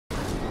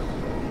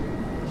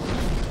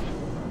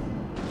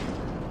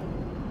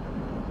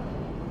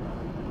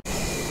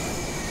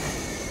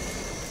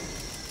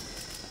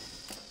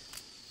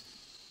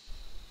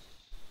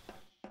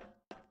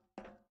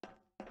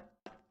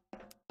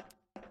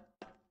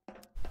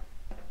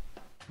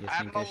You think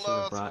I Admiral should have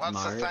Loth brought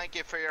wants Mark? to thank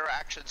you for your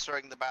actions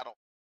during the battle.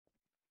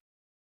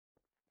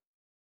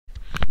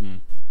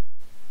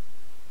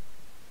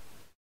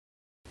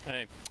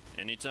 Hey,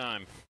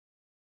 anytime.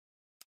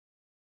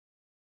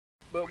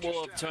 But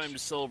we'll have time to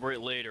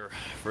celebrate later.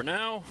 For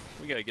now,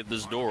 we gotta get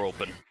this door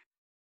open.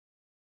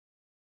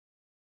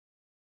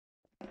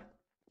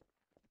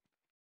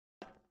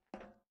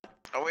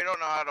 Oh, we don't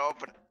know how to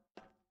open it.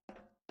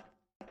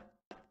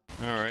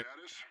 Alright.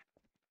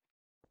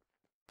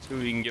 See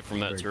what we can get from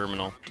that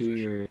terminal.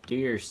 Do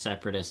your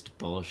separatist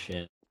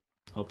bullshit.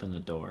 Open the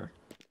door.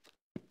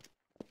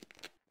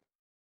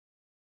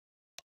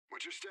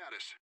 What's your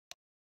status?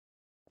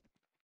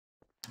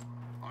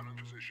 On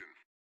a position.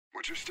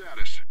 What's your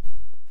status?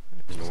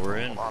 We're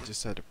in. I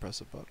just had to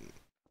press a button.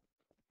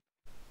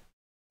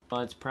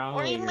 Well, it's probably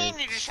What do you mean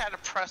you just had to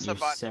press a your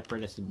button?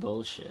 separatist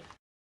bullshit.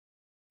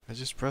 I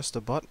just pressed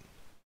a button.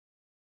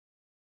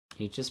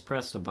 He just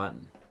pressed a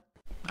button.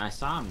 I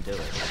saw him do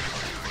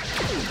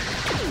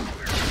it.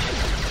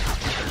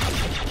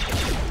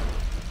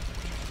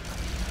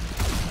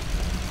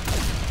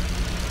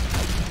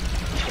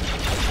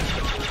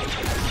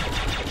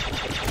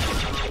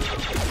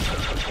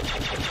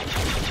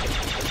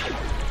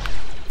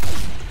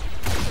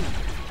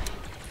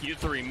 You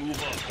three,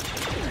 move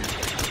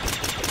up.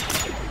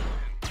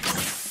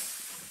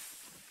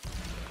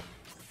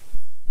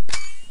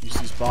 Use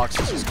these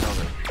boxes as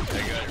cover.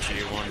 I got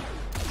J1.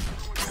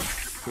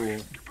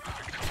 Cool.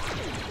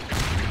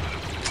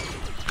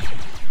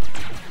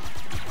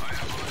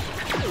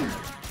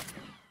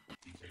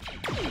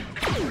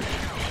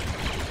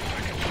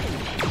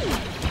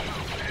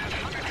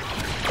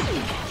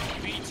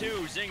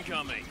 B2's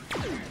incoming.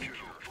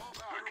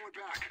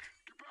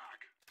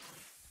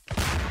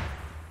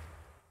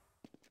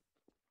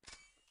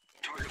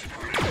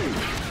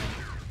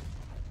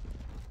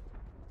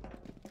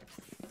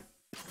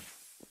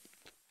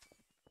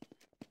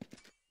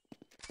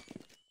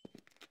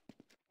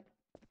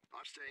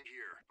 I'm staying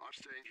here. I'm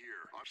staying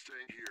here. I'm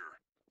staying here.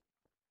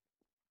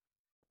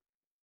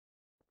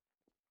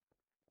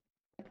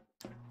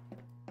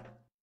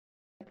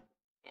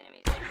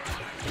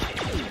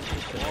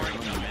 Boring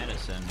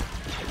medicine.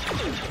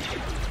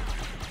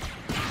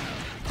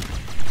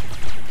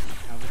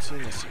 Haven't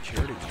seen a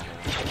security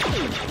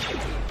model.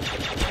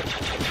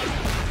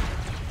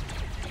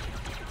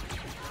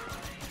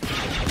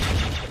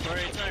 What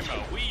are you talking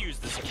about? We use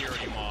the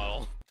security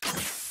model.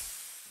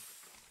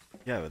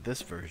 Yeah, but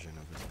this version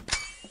of it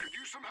Could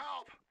use some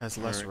help. has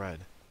less Alright. red.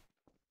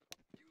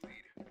 You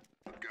lead.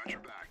 I've got your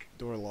back.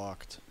 Door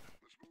locked.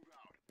 Let's move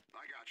out.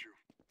 I got you.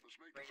 Let's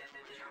make this.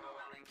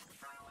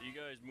 You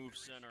guys move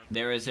center.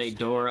 There is a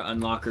door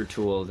unlocker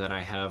tool that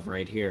I have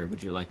right here.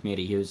 Would you like me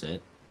to use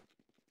it?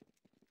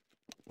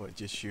 What,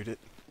 just shoot it?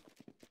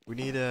 We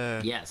need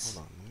a... Yes.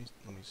 Hold on,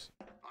 let me see.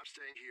 I'm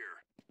staying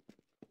here.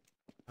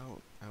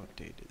 How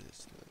outdated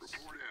is this?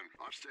 Report in.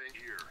 I'm staying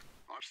here.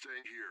 I'm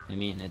staying here. I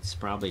mean, it's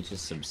probably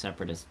just some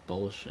separatist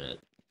bullshit.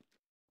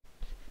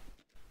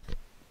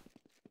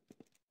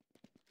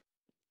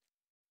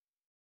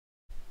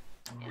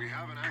 We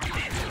have an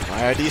action.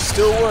 My ID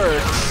still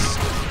works!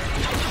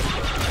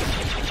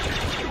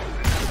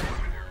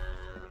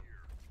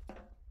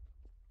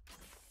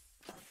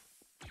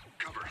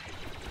 Cover. I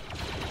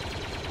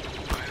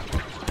have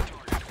cover target.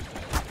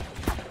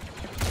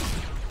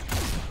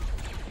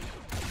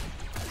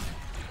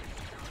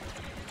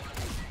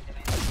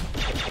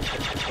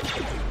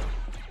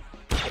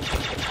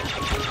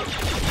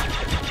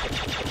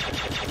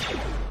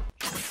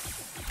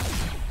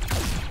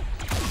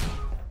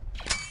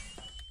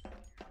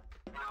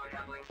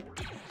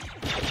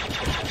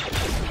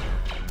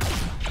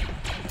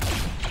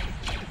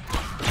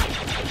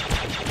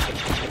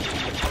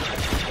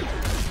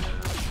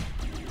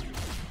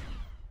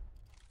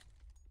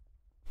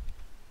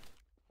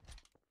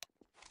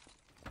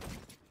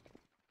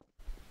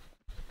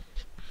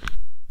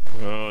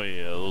 Oh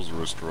yeah, those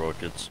wrist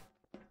rockets.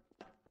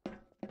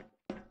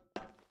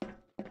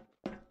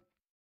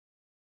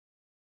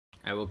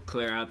 I will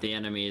clear out the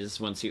enemies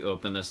once you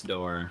open this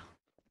door.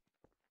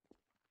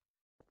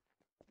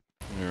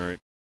 Alright.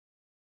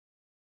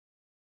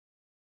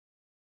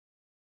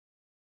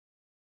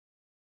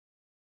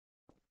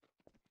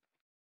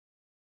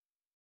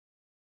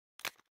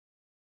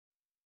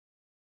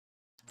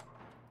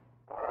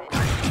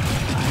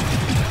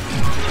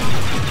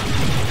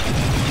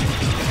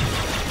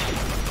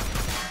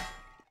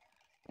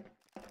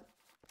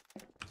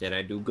 Did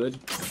I do good?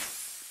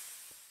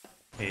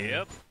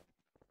 Yep.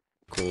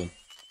 Cool.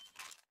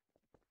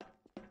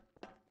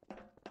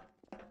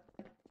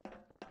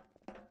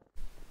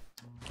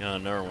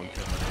 Got another one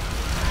coming in.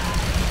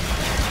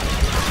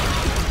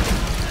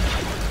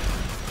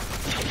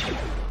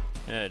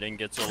 Yeah, I didn't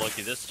get so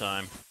lucky this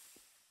time.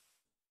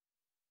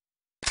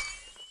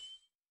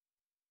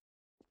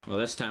 Well,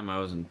 this time I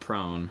wasn't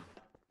prone.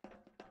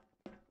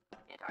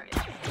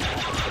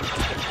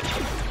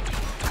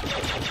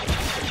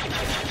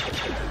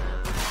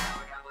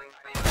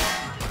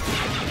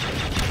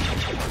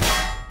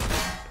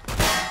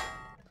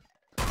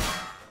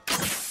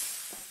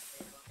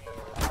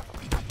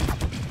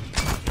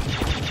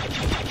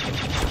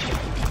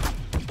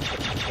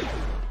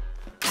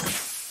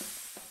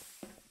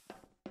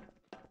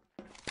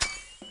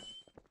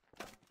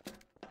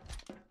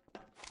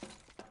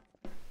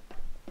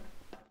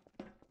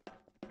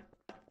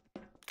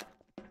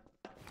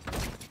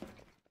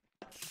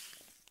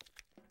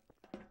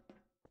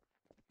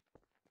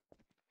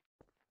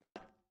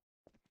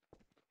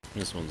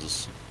 This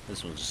one's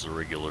just a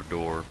regular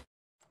door.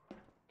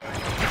 Bad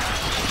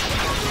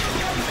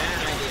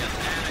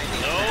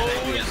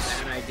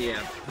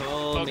idea.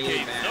 Pull me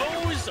Okay,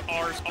 back. those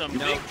are some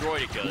big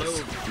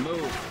droidicas.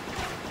 Move.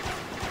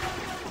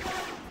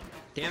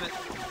 Damn it.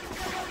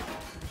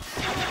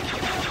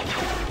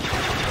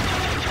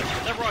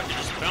 That rocket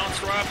just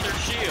bounced right off their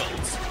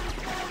shields.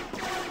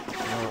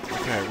 Oh,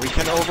 okay, we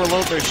can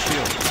overload their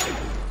shields.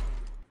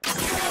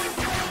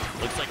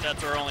 Looks like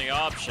that's our only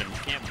option.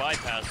 Can't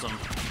bypass them.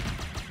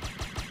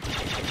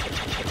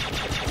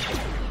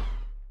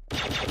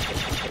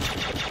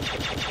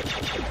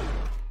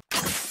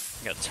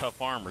 Got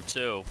tough armor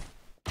too.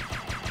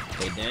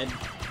 They dead?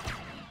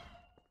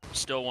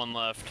 Still one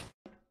left.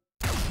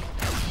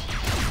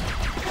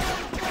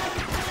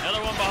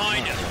 Another one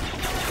behind him.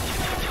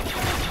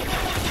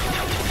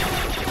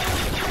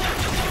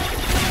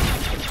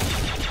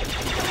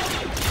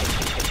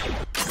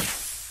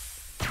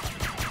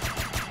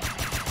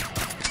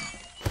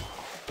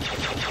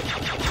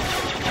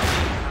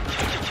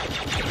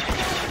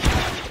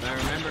 If I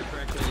remember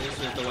correctly, this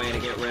was the way to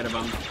get rid of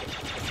them.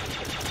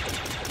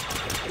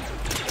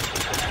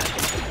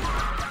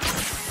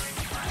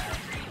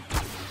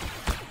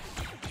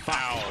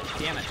 Foul.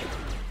 Damn it.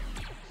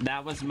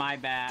 That was my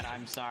bad.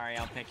 I'm sorry.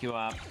 I'll pick you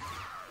up.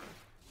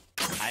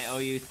 I owe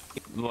you,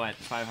 what,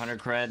 500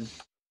 cred?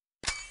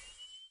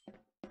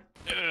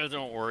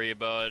 Don't worry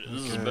about it.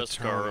 This is the best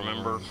car,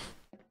 remember?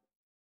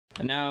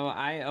 No,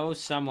 I owe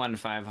someone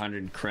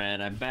 500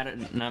 cred. I bet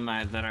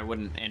that I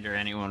wouldn't enter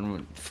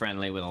anyone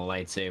friendly with a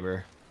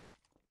lightsaber.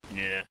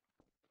 Yeah.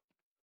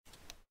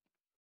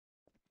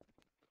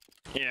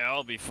 Yeah,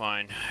 I'll be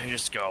fine. I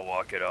just gotta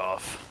walk it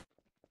off.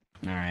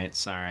 Alright,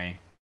 sorry.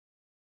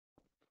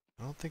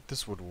 I don't think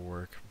this would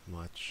work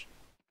much.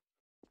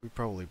 We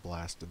probably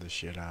blasted the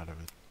shit out of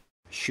it.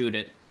 Shoot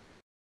it.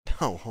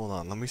 No, hold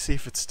on. Let me see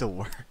if it still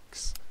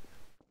works.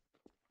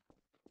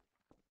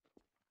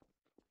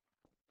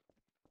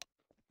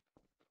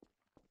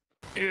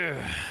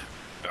 Yeah.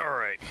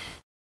 Alright.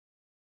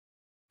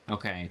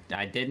 Okay,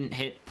 I didn't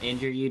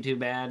injure you too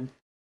bad.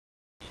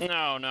 No,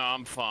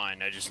 I'm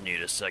fine. I just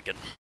need a second.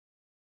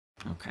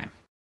 Okay.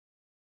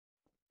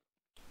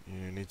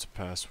 Yeah, it needs a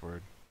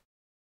password.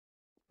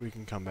 We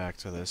can come back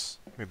to this.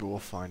 Maybe we'll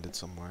find it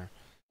somewhere.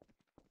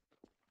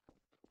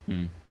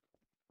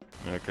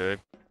 Okay.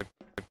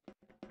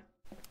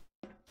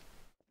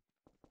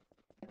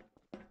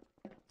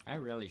 I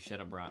really should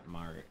have brought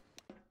Mark.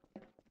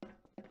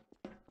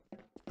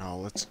 Oh,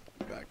 let's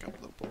back up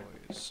the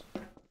boys.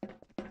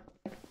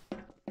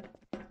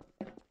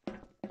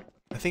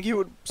 I think he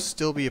would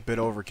still be a bit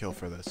overkill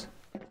for this.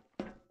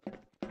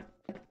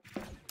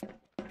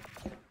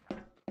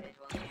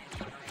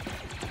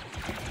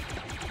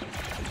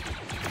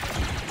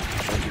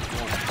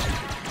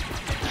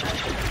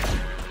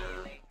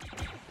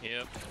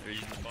 Yep, they're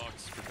using the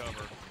box for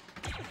cover.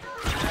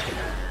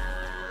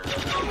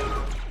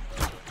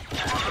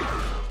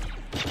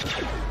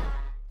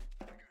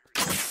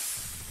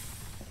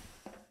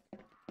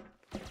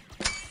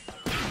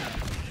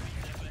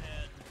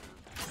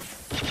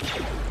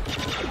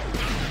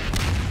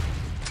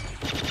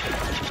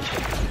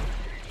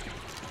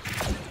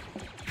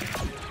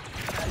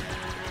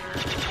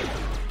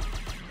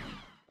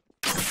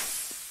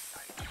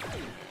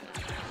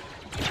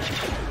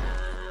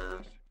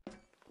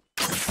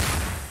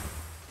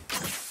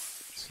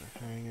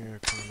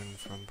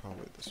 From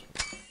probably this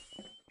way.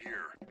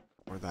 Here.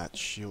 Or that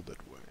shielded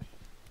way.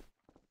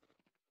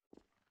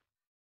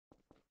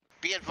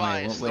 Be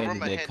advised, what way the room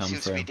did they ahead come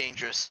seems to be from?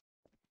 dangerous.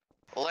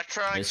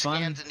 Electronic This one?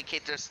 scans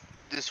indicate there's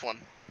this one.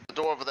 The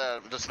door over there,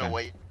 there's no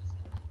way.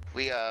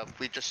 We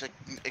just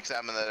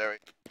examined that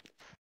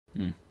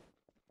area.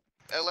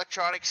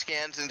 Electronic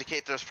scans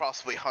indicate there's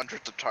possibly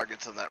hundreds of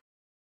targets in that.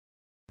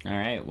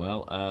 Alright,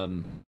 well,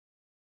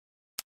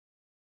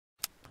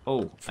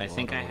 oh, I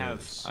think I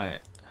have, Photos.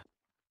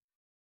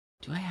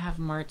 do I have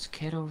Mart's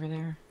kit over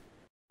there?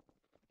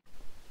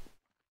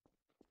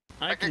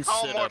 I can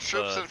call more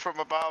troops in from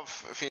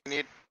above if you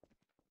need.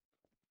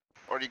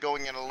 Or are you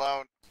going in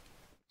alone?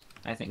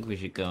 I think we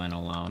should go in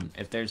alone.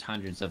 If there's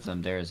hundreds of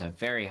them, there is a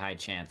very high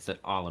chance that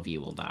all of you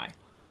will die.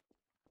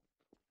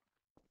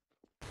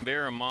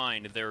 Bear in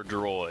mind, they're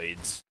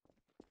droids.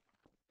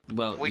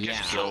 Well, We yeah.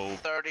 just killed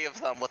 30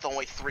 of them with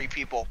only 3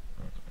 people.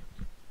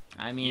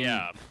 I mean,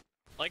 Yeah.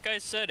 Like I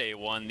said,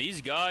 A1,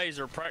 these guys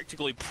are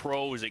practically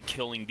pros at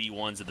killing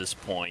B1s at this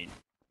point.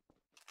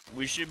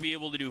 We should be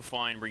able to do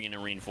fine bringing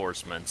in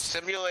reinforcements.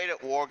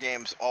 Simulated war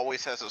games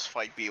always has us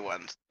fight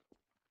B1s.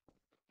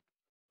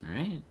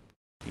 alright.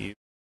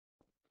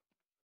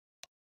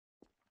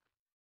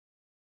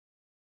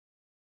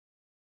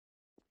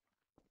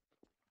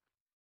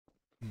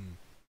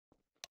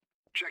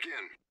 Check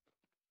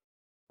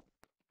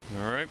in.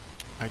 Alright.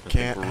 I think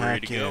can't we're ready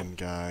hack to go. in,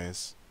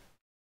 guys.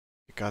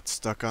 It got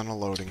stuck on a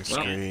loading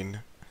screen.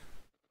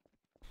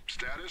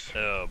 Status?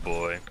 Oh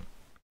boy.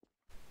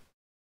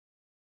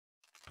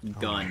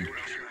 Gun. Anyone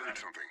else hear that?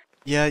 Something.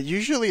 Yeah,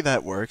 usually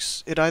that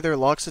works. It either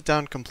locks it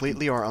down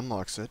completely or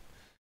unlocks it.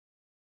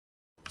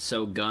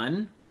 So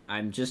gun?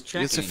 I'm just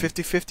checking. It's a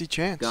 50-50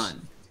 chance.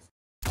 Gun.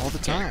 All the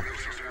time.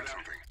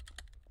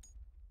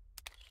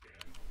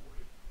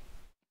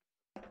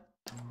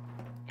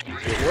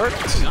 It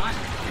worked. Gun.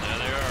 There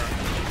they are.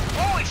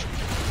 Holy sh-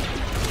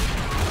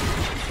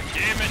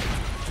 Damn it!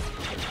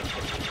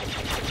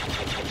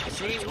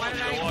 See, what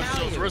did Go I watch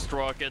tell those you? wrist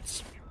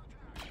rockets.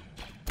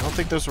 I don't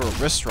think those were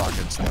wrist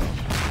rockets, though.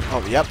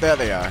 Oh, yep, there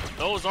they are.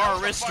 Those are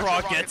was a wrist bunch of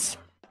rockets.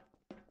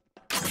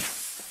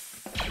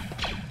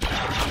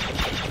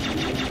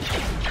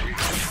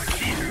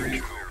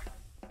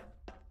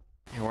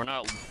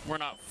 And we're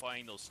not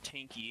fighting those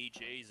tanky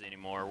HAs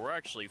anymore. We're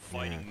actually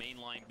fighting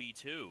mainline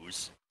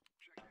B2s.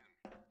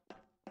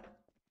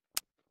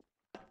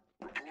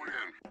 Report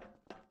in.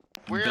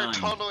 We're Gun.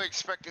 totally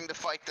expecting to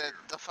fight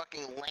the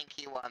fucking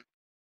lanky one.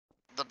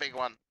 The big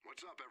one.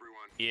 What's up,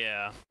 everyone?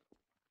 Yeah.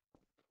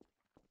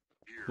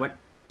 Here. What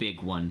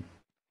big one?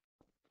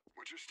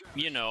 What's your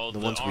status? You know, The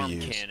the ones we arm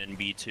use. cannon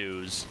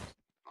B2s.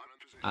 I'm in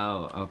position.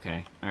 Oh,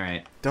 okay.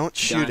 Alright. Don't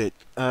shoot Gun.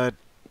 it.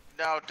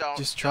 No, don't.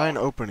 Just try and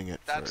don't. opening it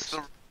That's first.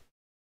 the.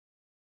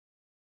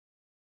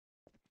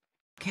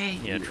 Okay.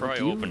 Yeah, try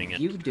you, opening it.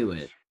 You do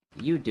it.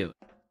 You do it.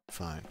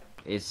 Fine.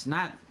 It's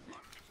not...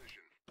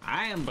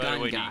 I am By the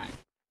gun way, guy.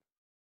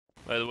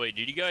 By the way,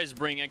 did you guys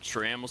bring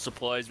extra ammo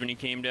supplies when you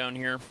came down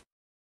here?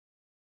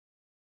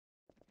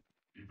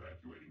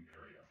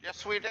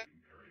 Yes, we did.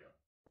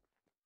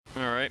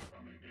 Alright.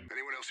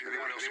 Anyone else hear that?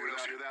 Anyone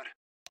else hear that?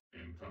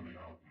 Incoming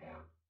out,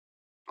 Mark.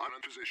 I'm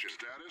in position.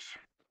 Status?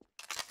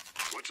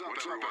 What's up,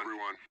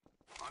 everyone?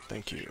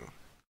 Thank you.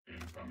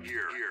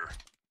 Here.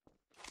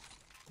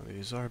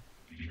 These are...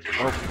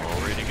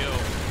 All ready to go.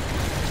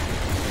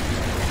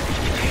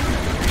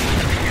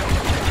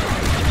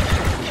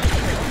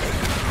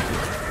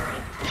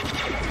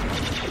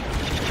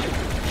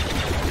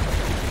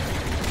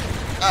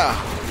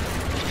 Ah!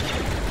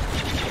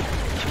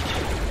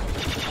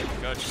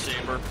 Gotcha,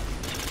 Saber.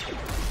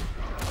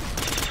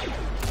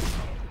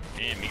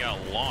 Damn, you got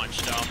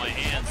launched out of my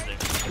hands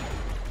there.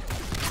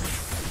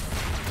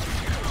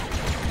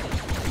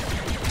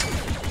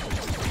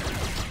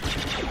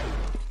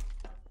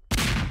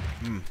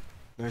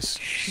 Nice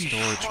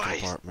storage Christ.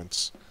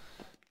 compartments.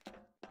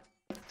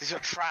 These are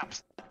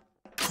traps.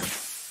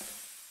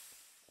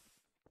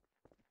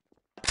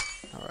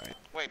 Alright.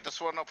 Wait, this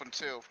one opened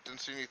too.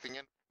 Didn't see anything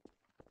in.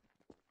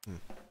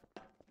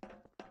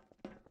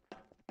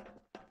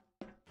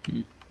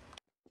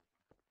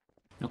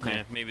 Okay.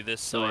 Yeah, maybe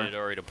this So, side had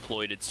already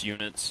deployed its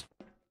units.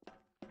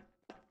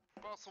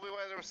 Possibly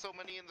why there were so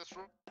many in this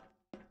room.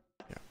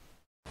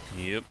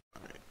 Yep.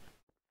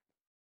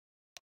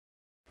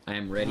 I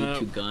am ready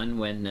to gun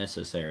when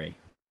necessary.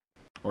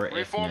 Or if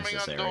Reforming on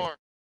necessary. door.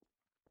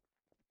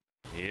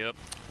 Yep.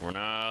 We're not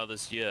out of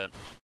this yet.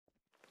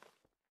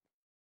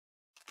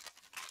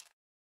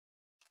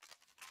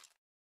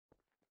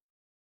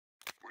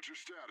 What's your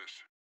status?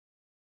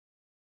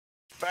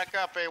 Back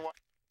up, A1.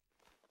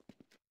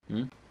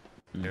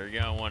 You're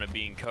gonna want to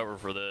be in cover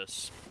for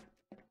this.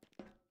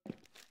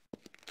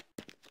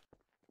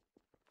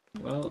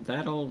 Well,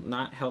 that'll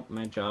not help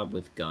my job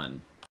with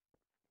gun.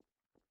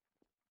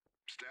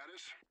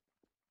 Status?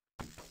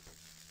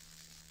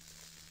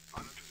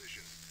 I'm in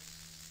position.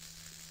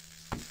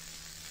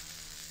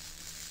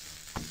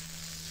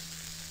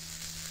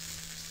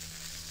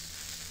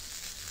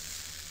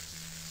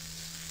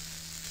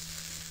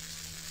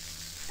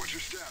 What's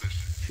your status?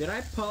 Should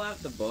I pull out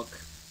the book?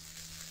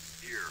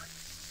 Here.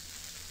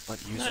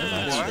 What use Nah, of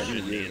that? you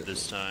didn't need it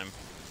this time.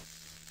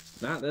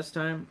 Not this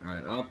time?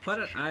 Alright, I'll put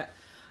it...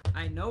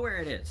 I know where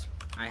it is.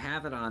 I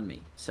have it on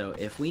me. So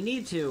if we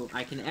need to,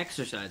 I can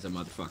exercise a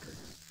motherfucker.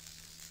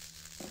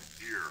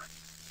 Here.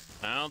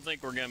 I don't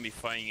think we're gonna be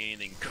fighting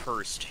anything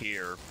cursed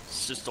here.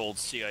 It's just old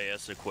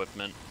CIS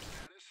equipment.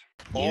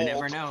 Status? You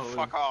never Old. know.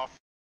 Fuck off.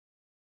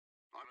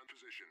 I'm in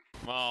position.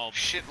 Well,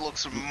 Shit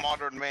looks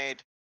modern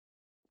made.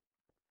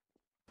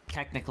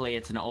 Technically,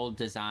 it's an old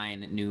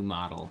design, new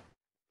model.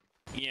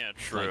 yeah,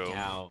 true. Like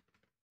how...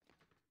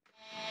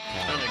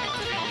 I don't think it's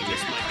feeling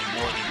this might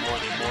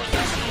be more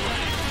than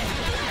facility.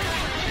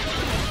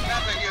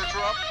 Have a huge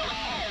drop.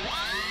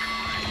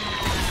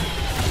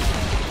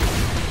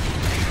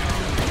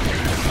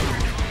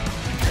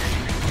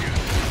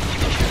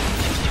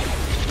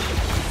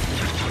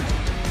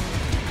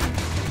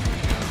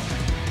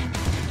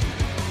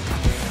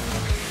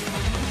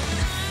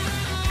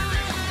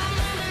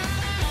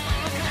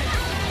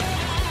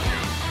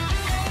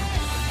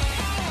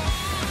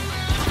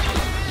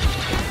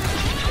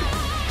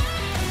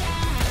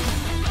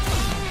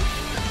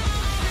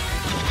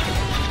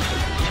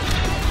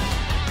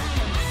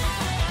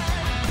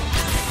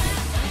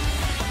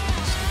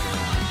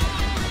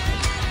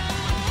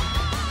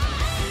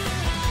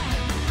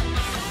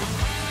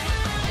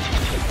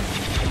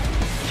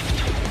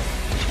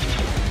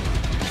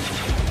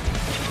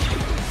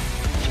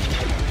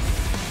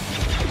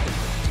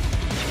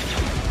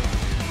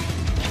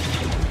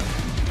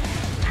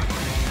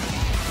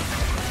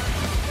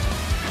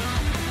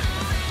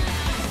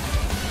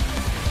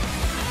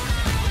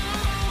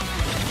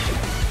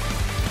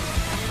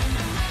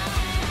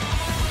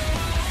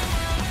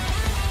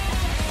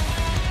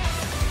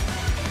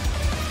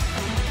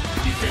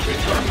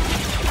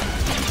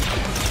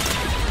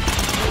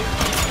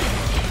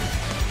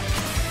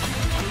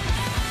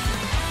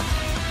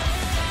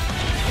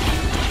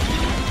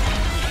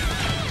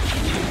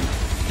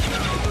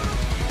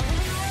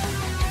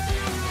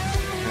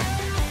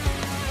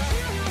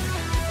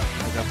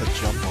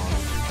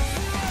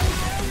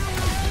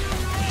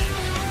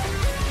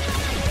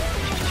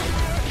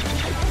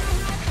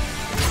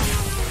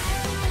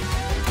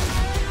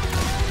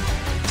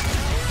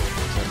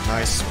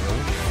 Nice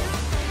move.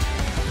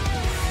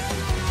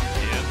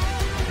 Yep.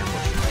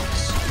 Ambush box.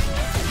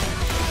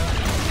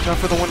 Watch out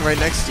for the one right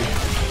next to you.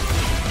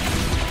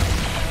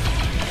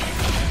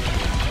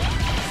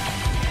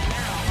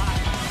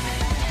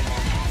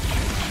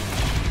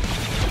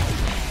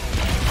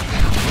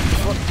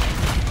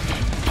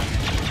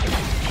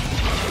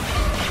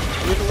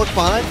 You need to look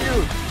behind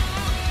you.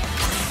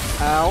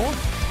 Ow.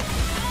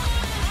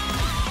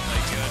 I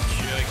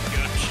gotcha.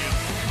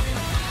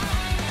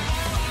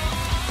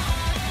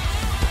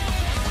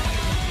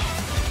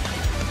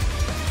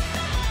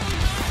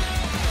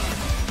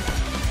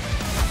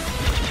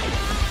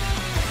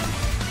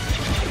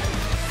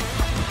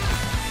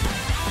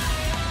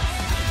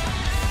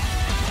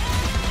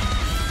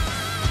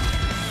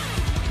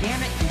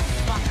 Damn it, you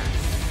fucker.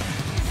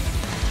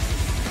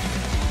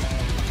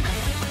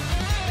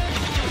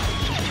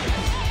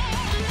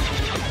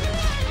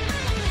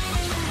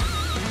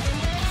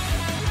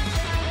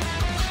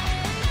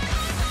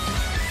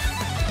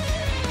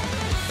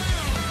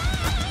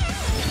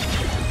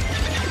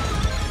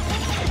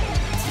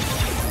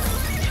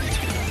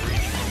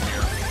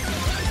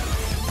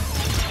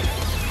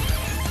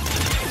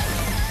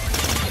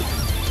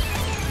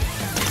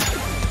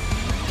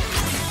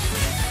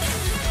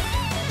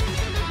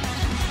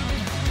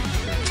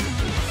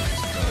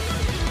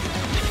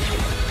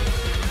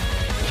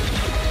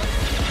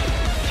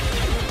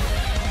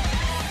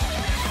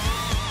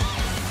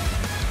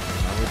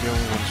 We're the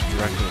only ones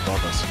directly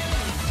above us.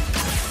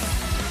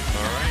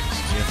 Alright,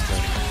 So we have to.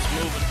 it's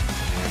moving.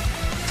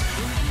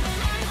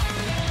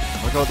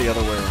 We'll go the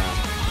other way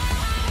around.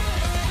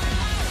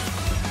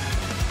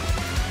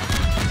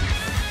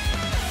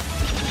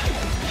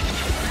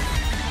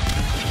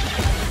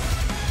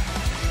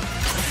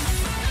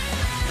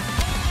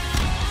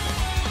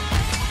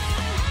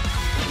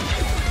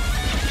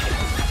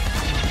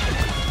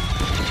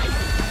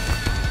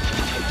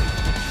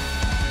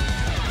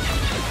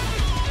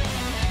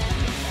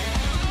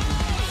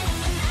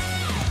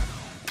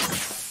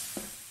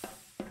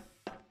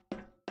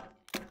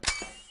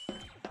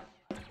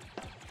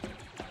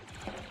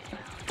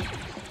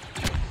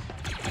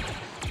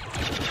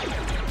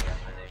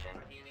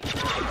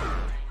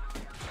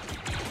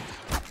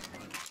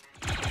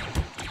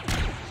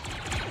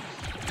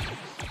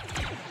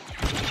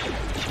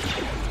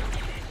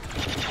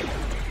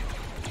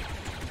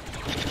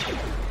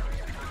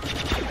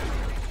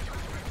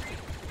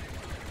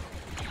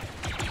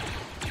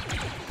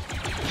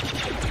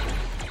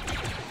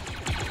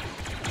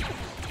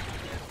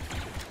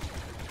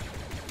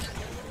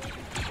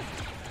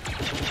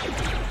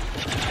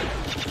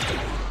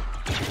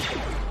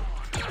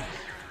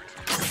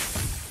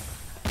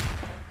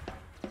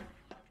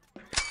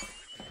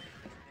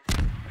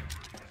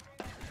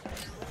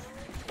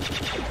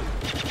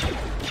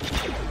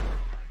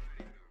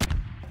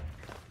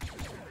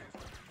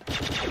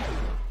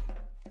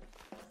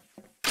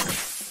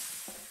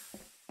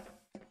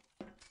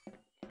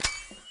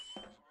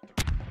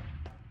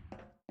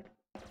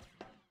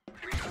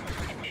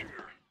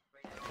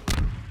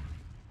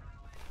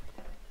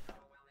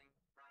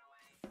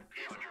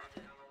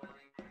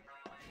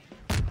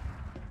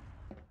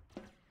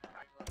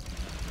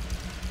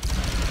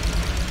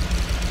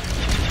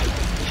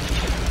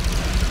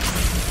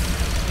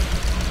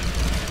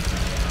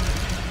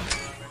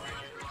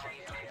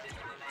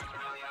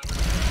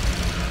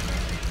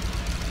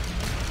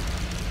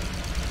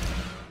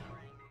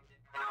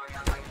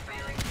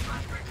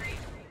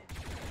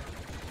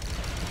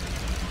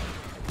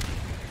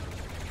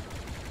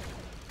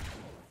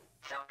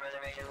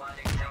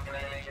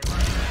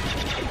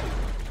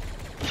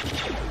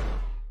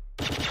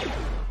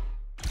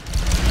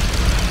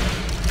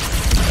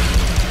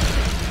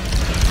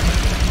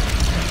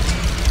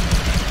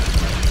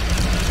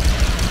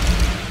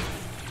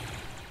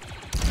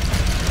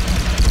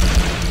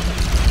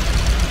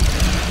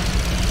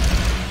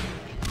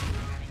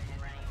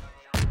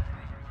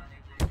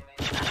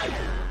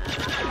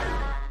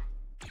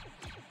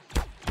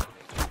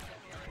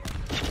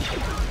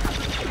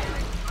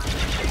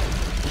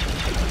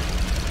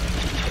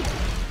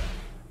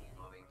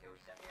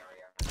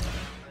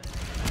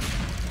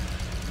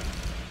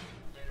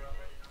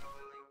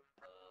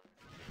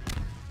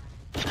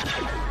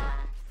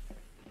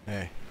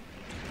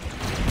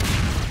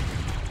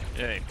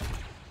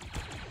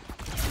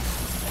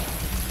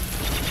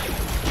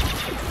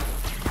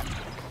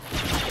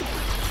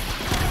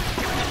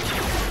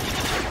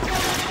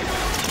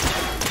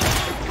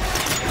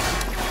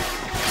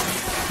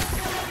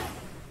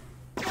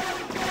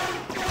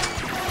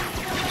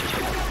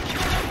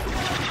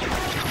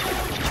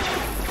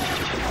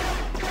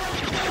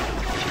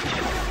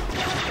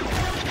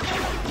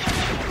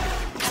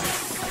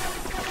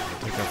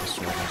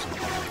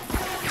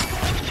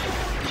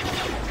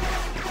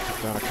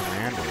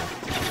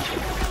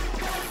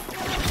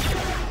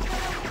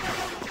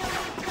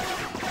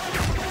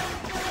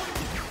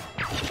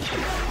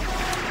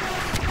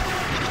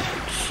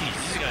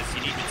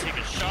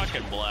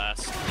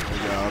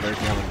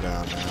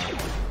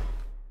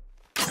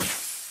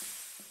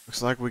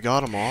 Looks like we got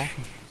them all.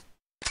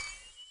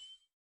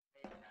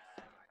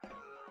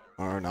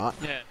 Or not.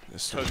 Yeah,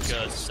 This took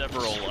is-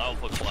 several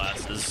alpha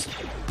classes.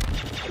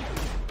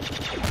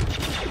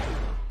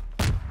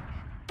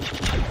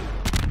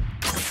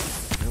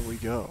 There we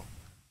go.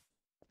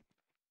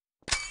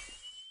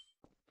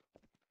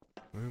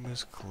 Room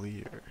is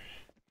clear.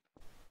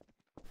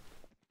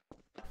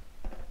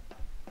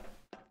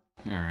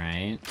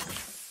 Alright.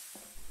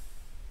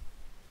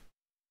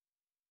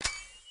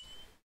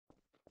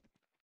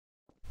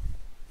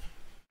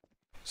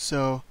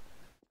 So,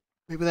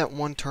 maybe that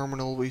one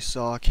terminal we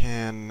saw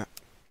can,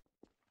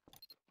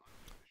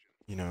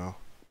 you know,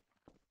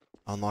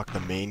 unlock the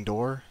main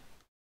door.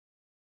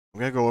 I'm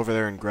gonna go over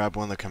there and grab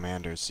one of the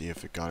commanders, see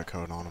if it got a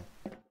code on him.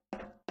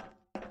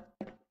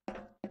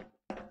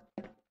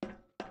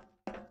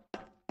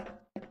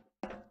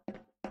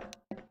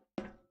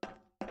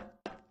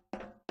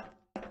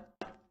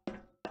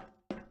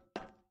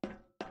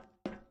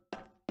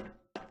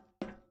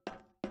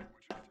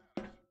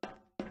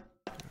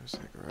 It's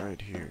like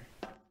right here.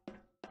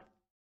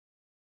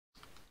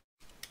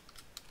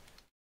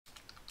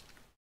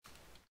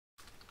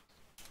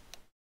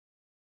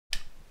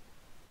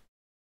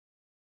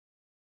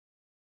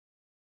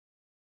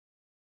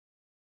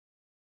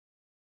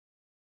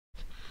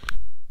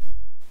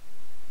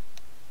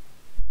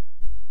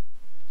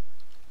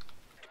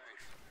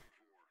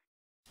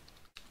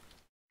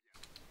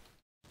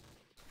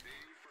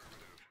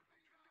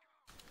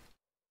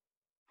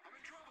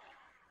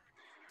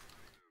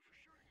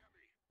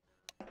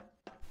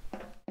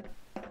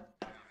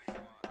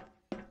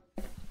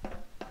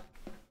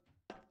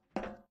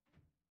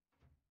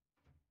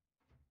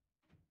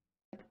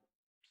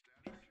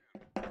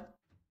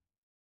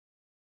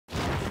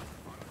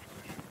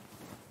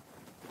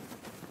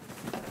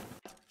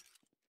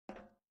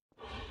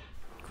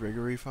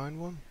 Gregory find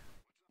one?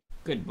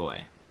 Good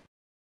boy.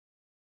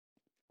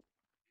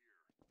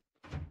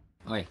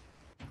 Oi,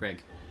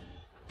 Greg.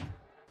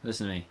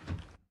 Listen to me.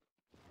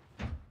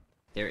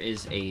 There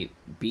is a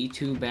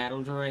B2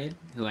 battle droid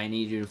who I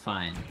need you to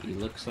find. He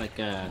looks like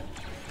a...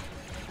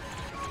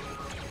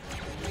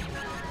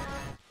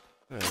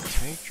 What are the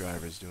tank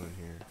drivers doing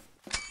here?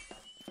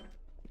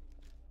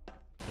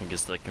 I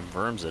guess that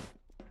confirms it.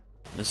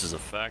 This is a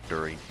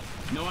factory.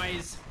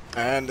 Noise!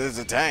 And there's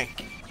a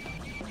tank!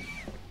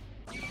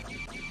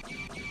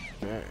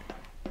 Okay.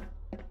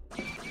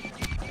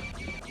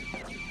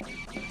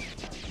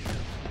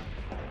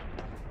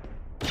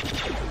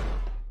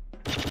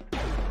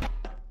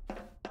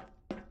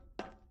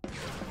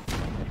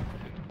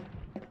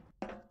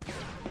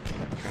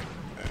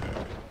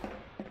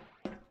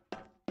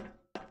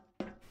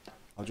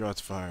 I'll draw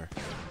its fire.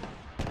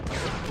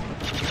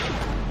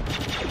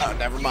 Oh,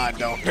 never mind,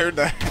 don't do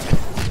that.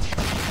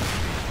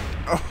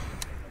 Oh.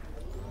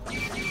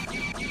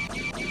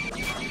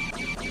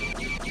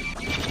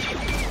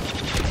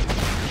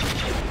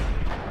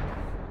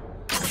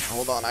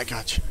 Hold on, I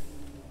got you.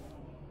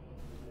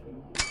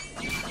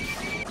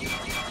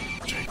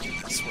 Take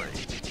it this way.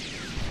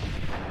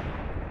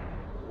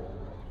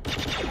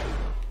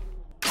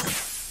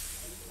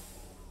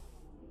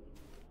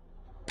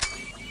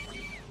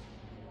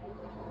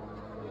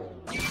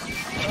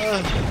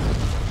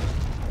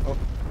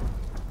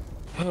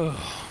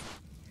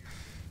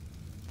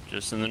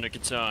 Just in the nick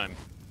of time.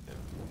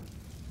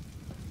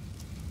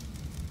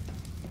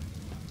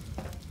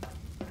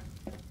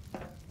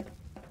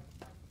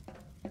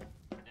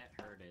 That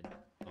hurted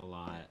a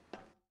lot.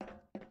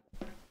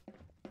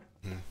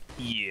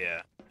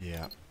 Yeah.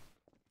 Yeah.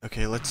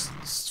 Okay, let's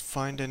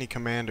find any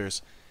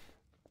commanders.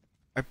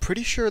 I'm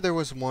pretty sure there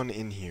was one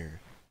in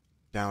here.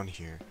 Down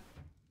here.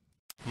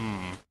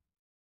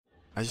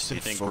 I just Do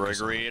you didn't think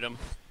focus on Gregory it. ate him?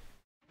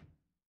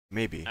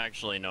 Maybe.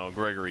 Actually, no.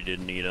 Gregory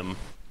didn't eat him.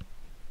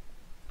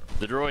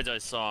 The droids I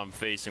saw him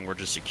facing were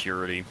just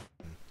security.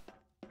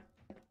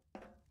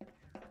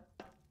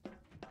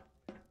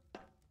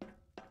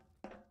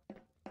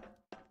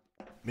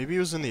 Maybe he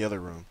was in the other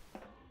room.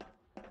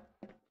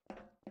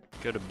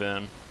 Could have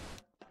been.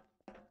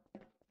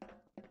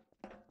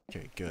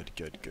 Okay, good.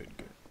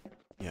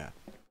 Yeah.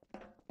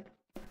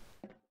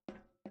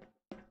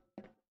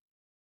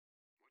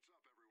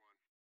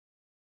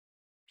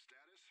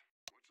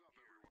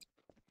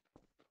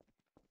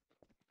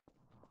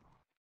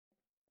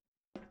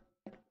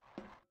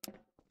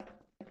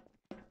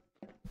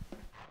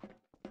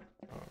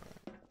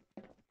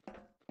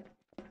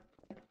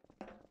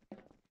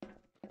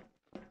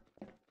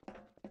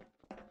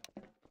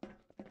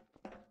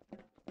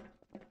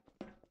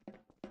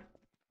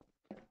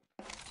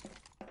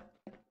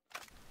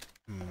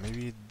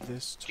 Maybe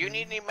this. Do you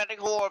need any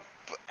medical or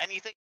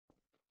anything?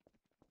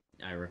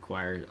 I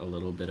require a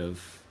little bit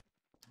of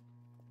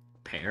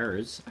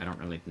pairs. I don't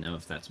really know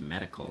if that's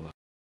medical though.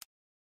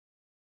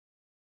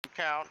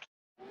 Count.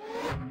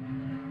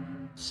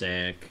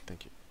 Sick.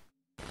 Thank you.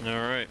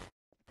 Alright.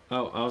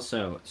 Oh,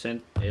 also,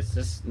 since is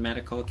this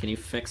medical? Can you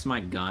fix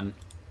my gun?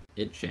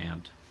 It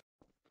jammed.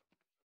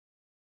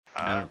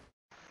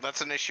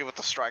 That's an issue with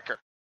the striker.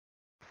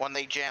 When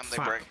they jam, they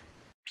Fuck. break.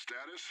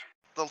 Status?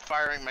 the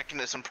firing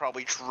mechanism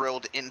probably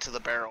drilled into the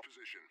barrel.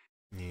 Position.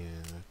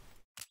 Yeah.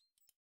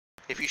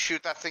 If you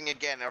shoot that thing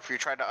again, or if you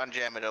try to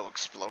unjam it, it'll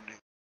explode.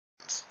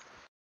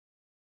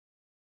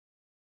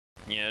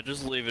 Yeah,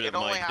 just leave it It at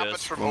only my happens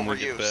desk from when we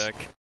get overuse.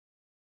 back.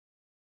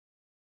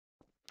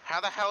 How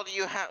the hell do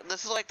you have?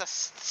 This is like the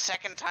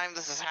second time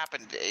this has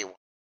happened. A1.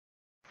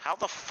 How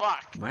the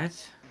fuck? What?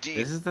 Do you,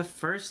 This is the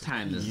first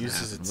time He this uses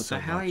has it happened. What so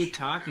the hell are you much.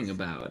 talking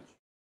about?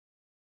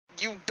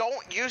 you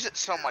don't use it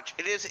so much.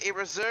 It is a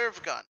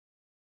reserve gun,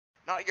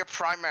 not your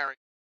primary.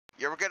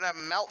 You're gonna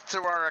melt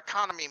through our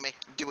economy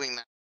doing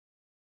that.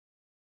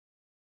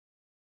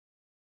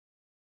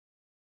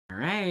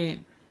 Alright.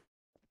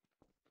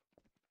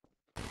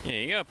 Yeah,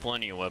 you got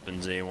plenty of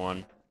weapons,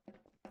 A1.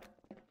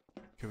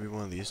 Could be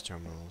one of these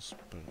terminals,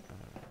 but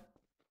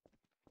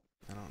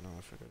I don't know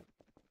if it is.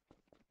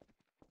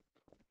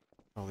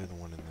 Probably the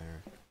one in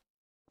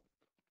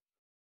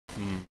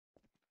there.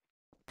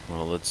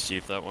 Well, let's see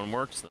if that one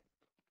works then.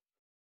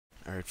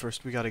 Alright,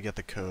 first we gotta get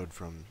the code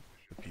from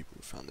the people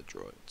who found the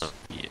droids.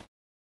 Yeah.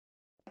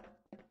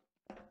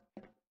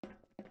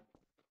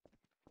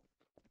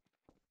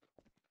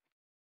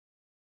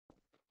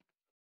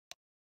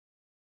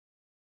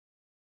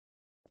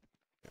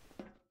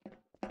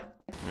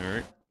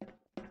 Alright.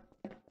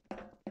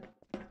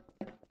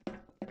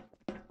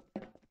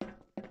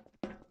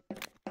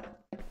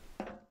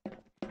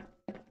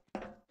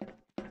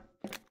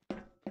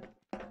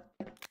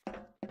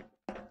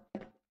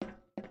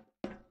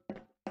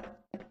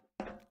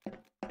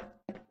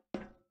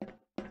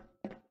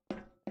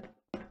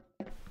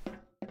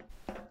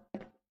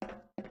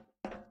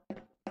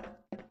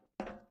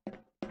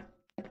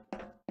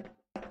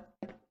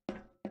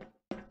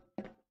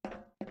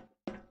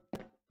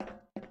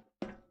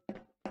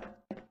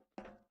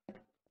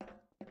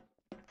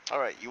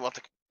 Alright, you want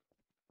the...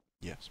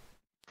 Yes.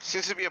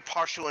 Seems to be a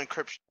partial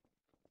encryption.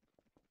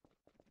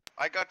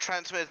 I got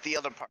transmitted the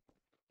other part.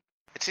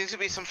 It seems to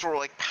be some sort of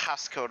like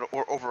passcode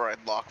or override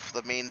lock for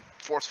the main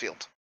force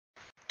field.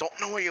 Don't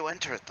know where you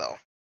enter it though.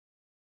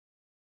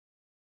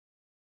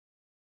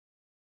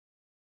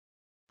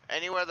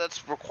 Anywhere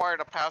that's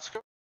required a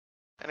passcode?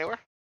 Anywhere?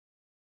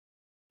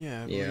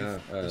 Yeah, I Yeah,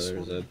 believe this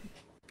there's one.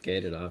 a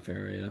gated off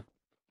area.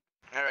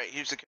 Alright,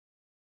 use the...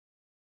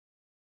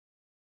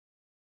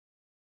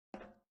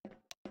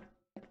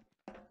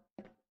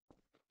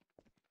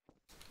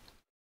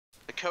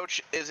 The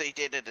coach is a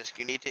data disk.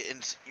 You need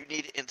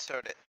to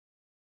insert it.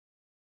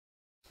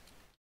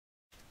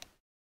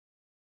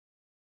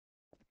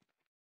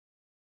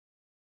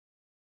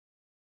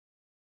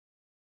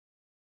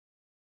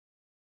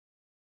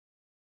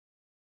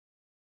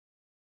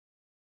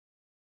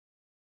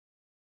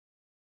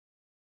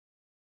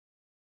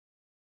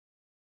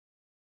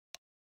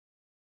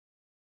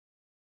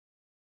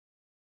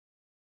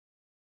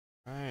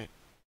 Alright,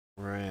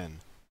 we're in.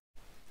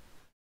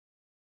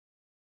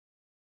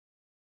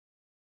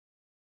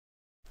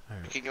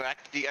 Alright. Can you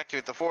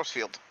deactivate the force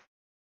field?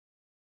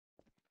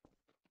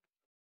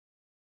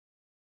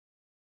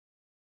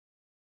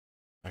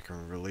 I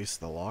can release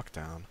the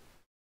lockdown.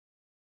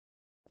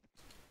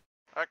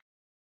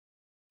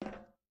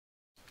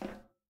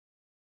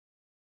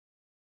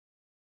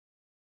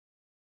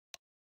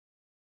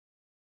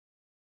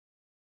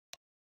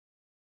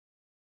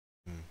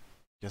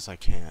 Guess I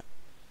can't.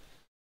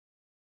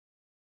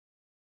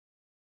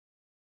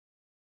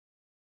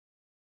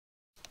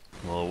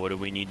 Well, what do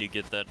we need to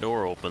get that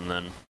door open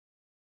then?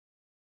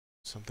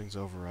 Something's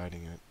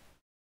overriding it.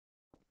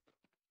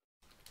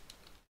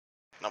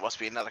 That must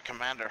be another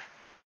commander.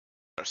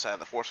 Other side of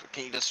the force field.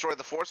 Can you destroy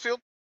the force field?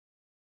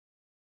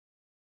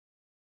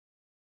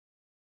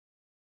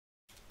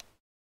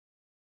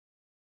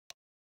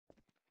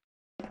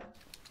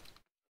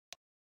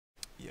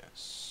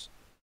 Yes.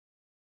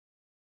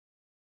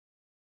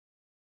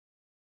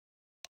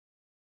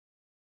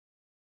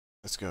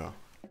 Let's go.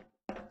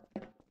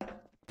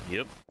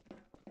 Yep.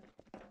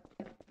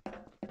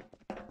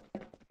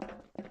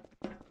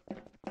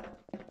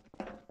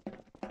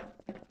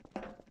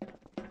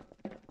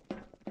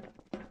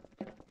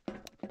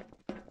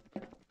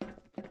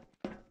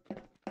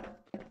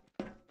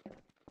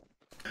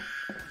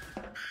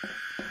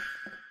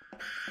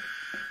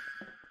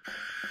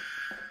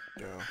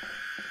 Go.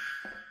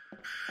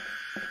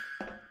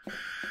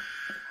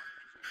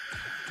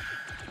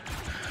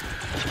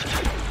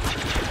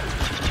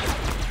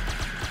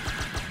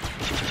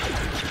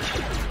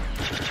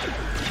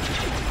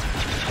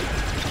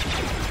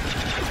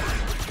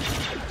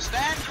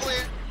 Stand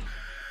clear!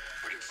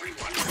 I can see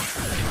one.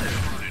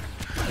 Spotted.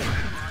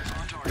 Eyes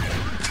on target.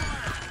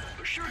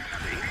 They're shooting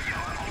at me.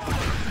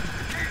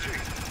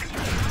 Engaging.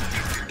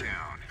 Target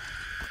down.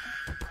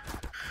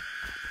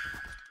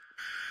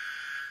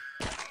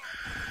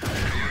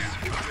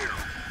 Clear.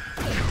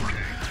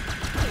 Okay.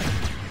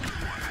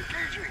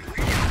 Engaging.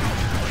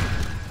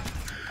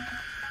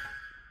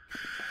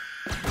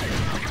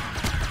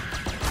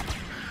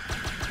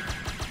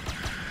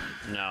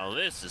 Now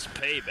this is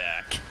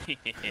payback.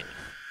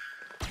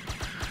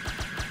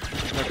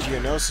 Got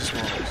Geonosis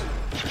models.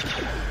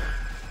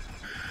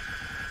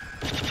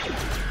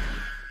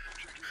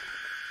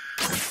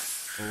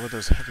 What were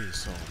those heavies?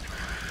 So,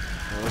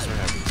 oh, those are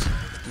heavies.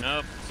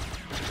 Nope.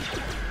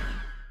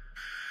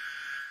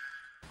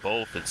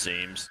 Both, it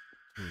seems.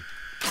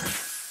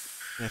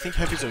 Yeah, I think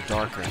heavies are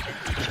darker.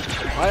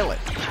 Pilot.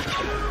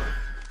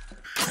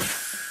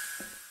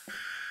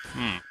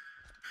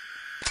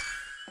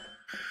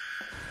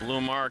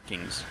 Blue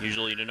markings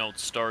usually denote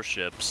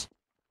starships.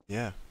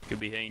 Yeah. Could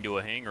be heading to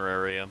a hangar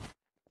area.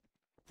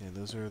 Yeah,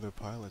 those are the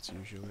pilots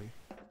usually.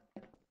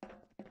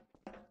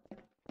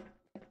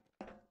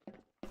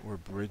 Or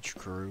bridge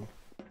crew.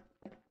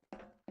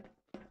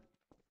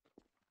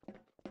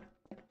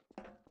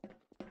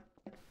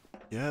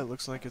 Yeah, it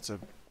looks like it's a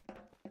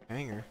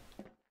hangar.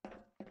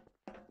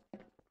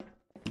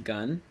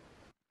 Gun?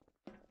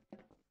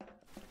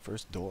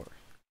 First door.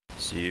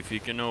 See if you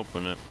can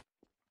open it.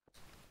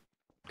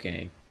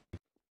 Okay.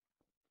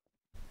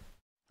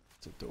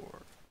 It's a door.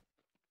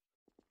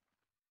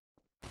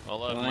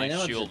 I'll have Well, I know my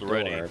it's a shield door,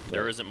 ready. but-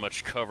 There isn't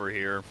much cover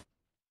here.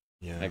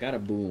 Yeah. I got a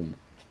boom.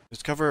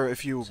 Just cover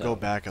if you So- go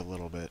back a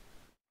little bit.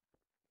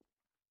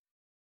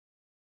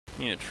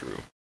 Yeah,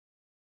 true.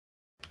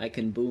 I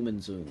can boom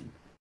and zoom.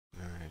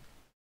 Alright.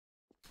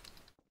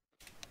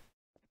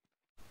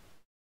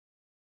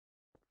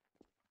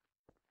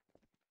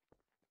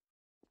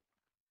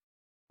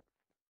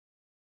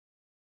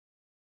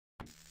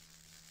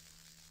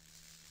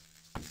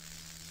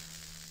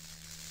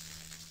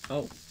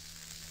 Oh,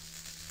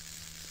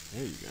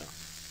 There you go.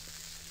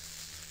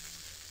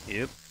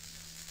 Yep.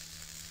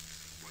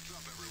 What's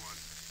up, everyone?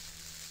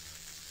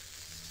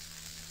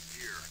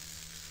 Here.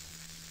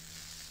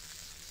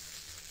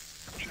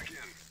 Check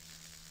in.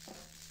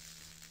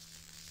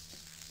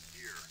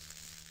 Here.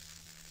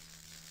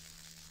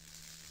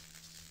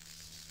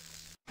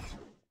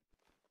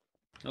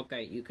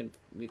 okay. You can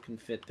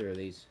fit through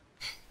these.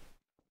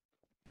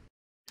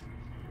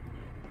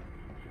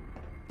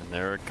 And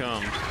there it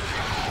comes.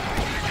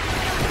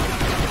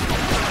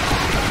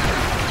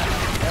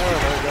 Oh,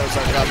 there goes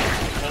our gun.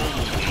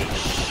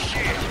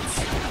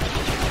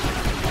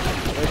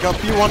 There go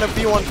B1 of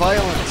B1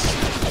 violence.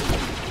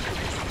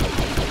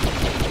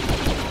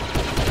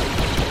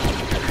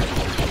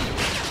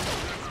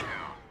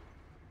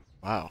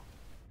 Wow.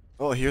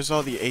 Oh, here's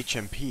all the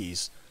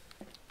HMPs.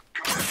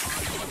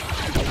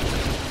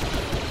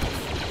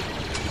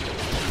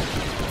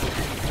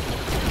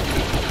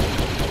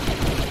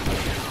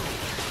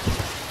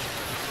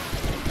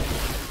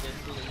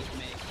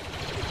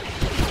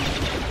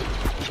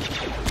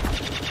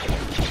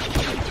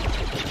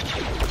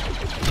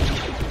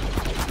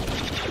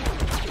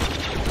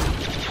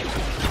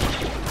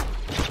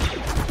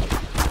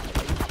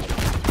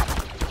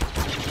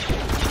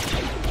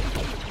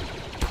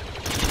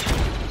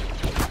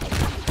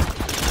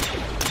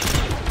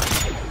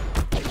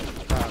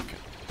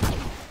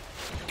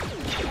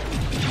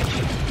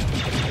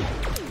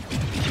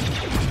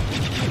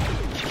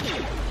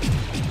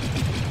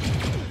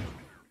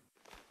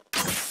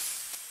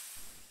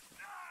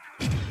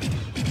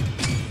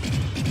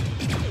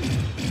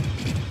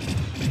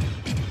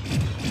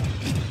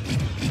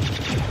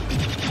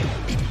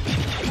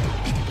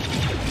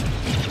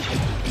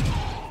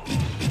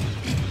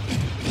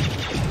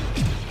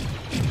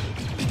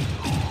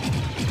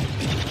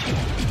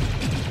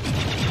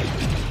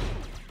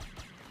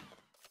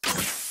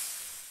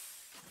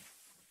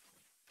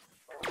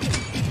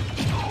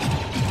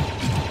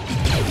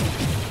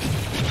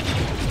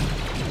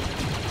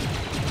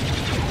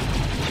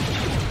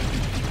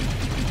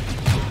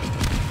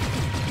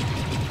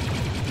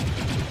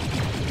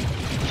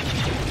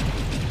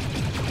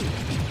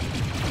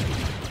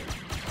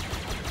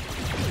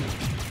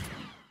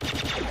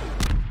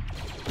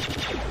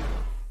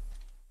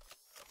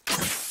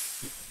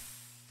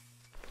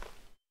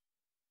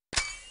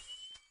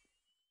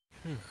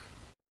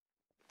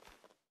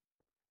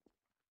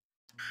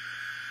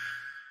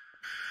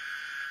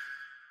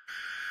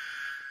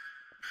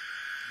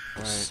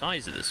 The Right.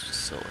 size of this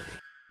facility.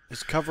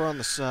 There's cover on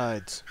the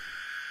sides.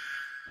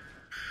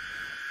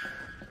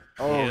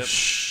 Oh, Yep.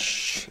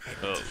 shh.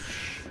 Oh.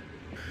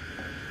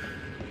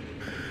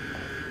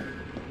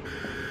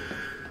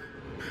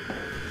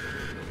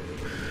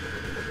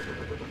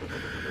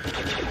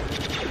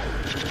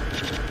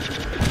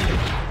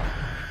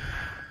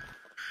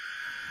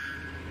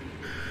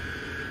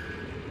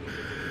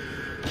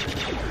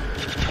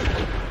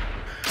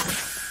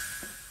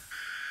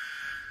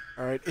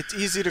 Alright, it's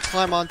easy to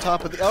climb on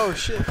top of the. Oh,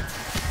 shit.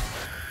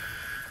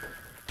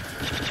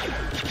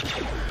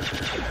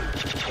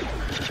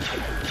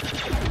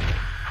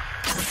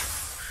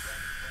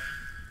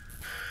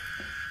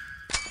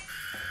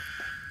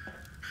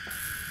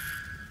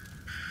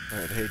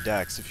 Alright, hey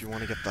Dax, if you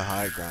want to get the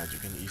high ground, you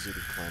can easily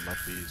climb up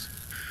these.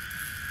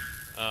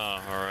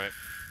 Oh, alright.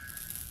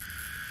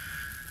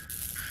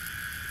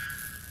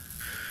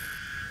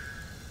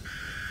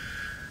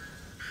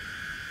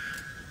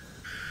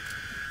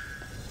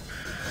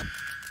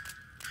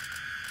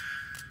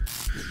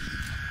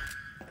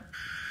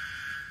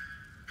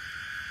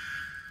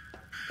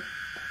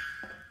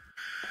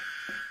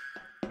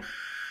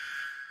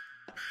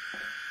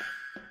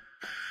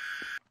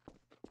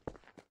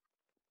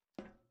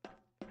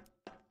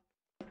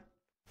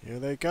 Here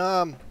they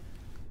come.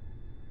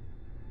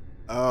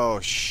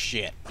 Oh,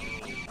 shit.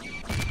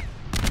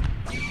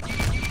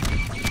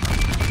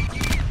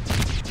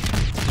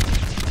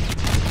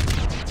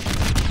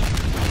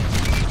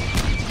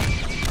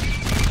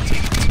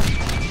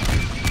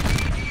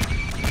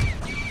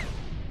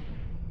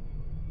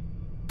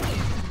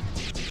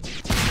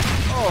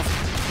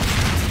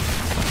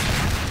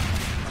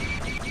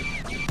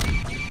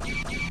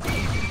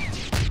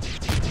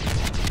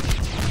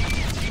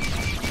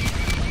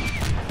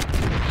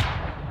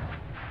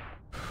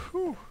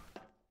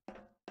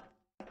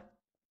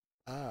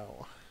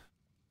 Ow.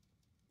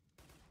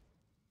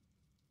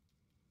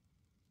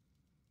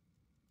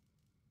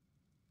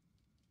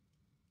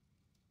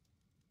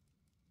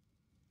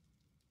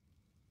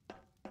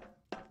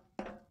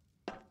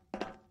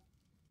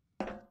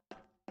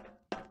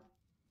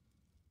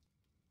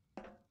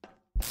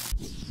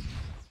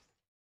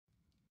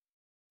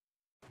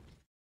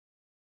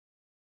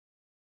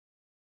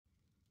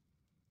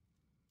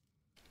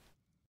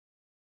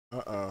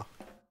 Uh-oh.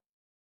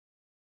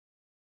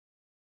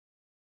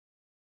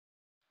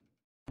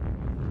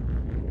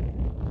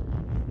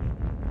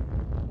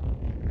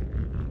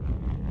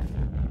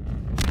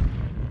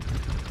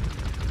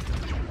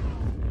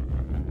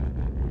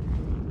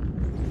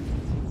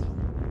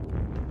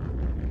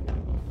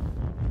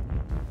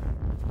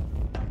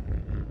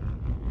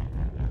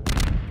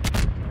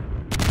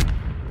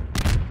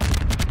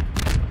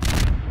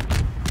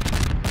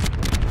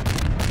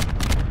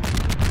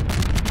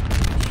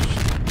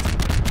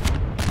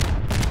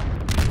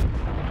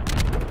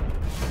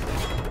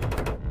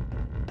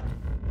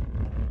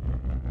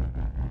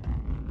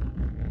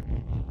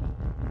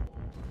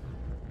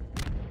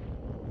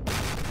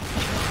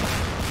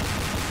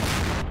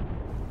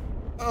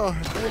 Oh,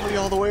 it's only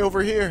all the way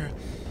over here.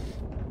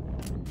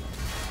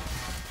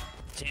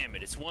 Damn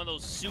it, it's one of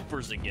those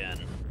supers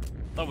again.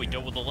 Thought we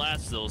dealt with the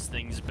last of those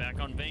things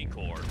back on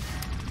Vancor.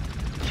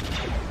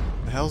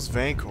 The hell's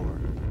Vancor?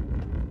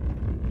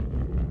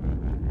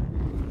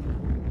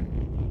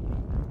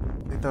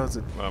 I think that was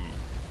a...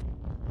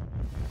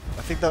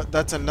 I think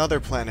that's another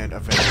planet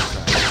of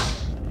Vancor.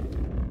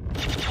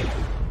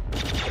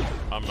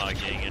 I'm not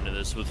getting into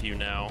this with you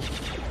now.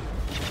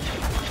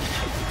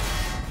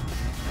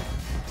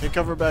 Take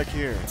cover back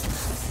here.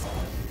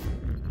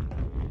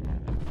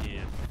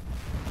 Yeah.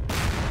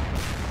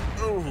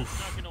 Oof. It's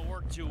not gonna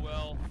work too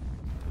well.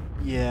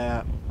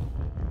 Yeah.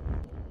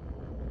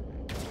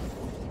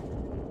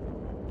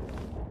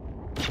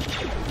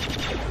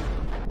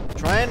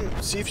 Try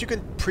and see if you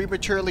can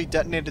prematurely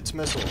detonate its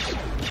missiles.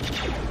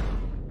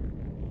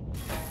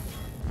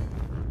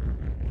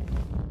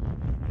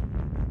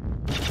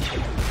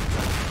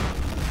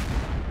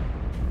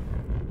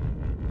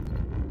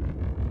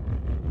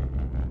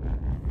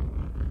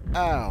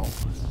 Ow.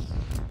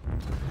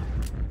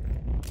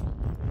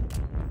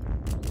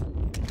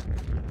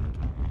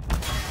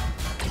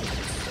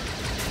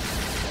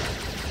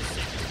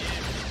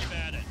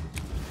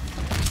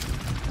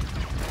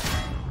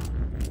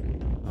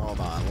 Hold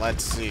on,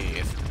 let's see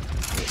if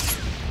this...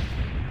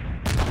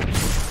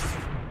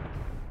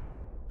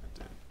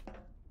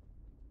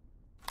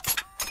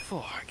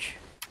 Fuck.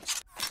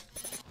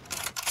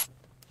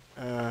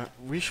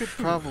 We should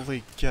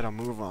probably get a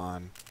move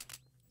on.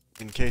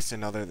 In case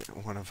another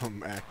one of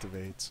them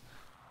activates.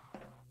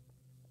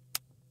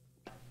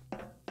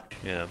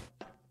 Yeah.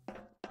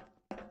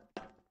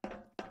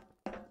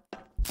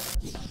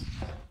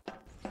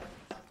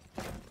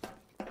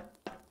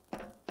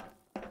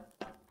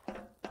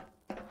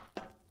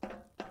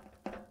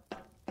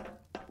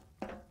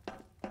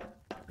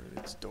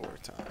 It's door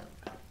time.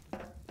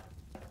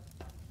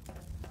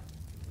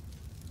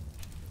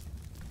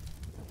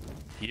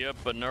 Yep,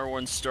 but another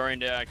one's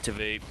starting to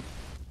activate.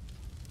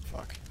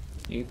 Fuck.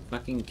 Are you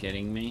fucking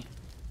kidding me?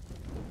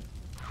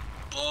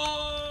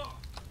 Oh!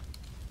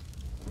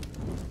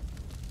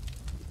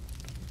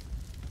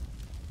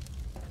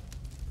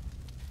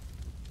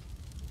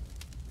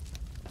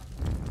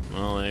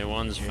 Well,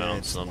 A1's Yeah, found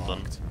it's something.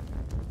 locked.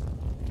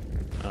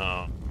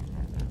 Oh.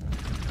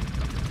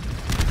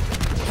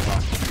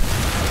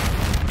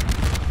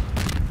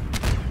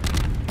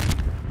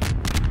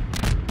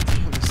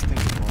 Damn, this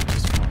thing's long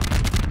as fuck.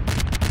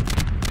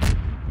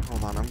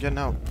 Hold on, I'm getting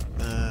out.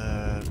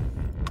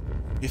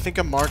 You think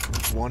a Mark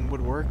 1 would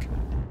work?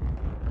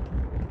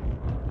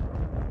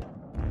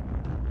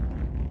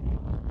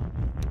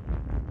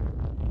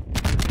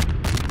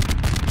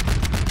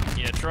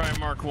 Yeah, try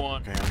Mark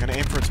 1. Okay, I'm gonna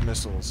aim for its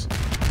missiles.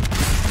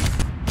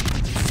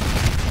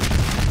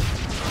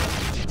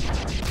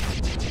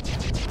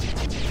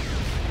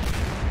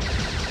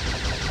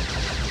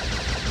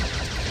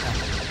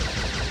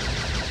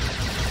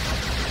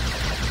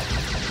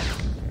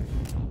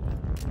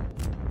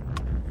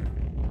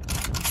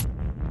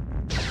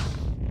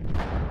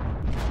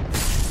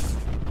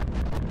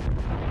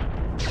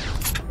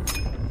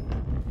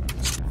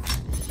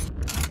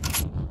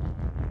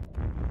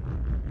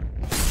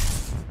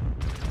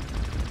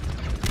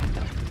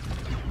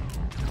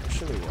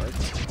 Actually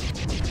worked.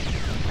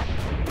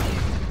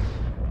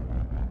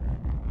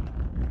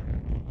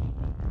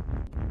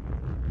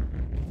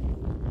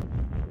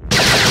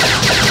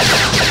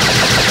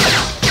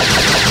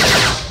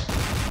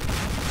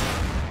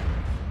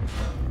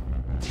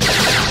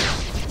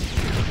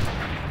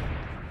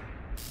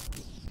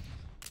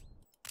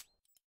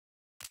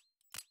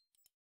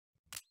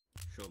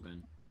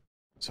 open.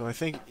 So I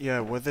think, yeah,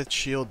 with its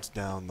shields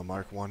down, the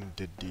Mark 1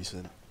 did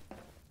decent.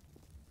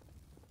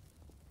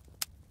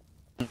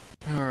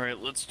 Alright,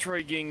 let's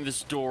try getting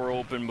this door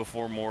open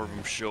before more of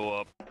them show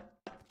up.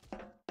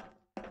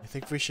 I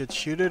think we should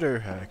shoot it or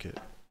hack it.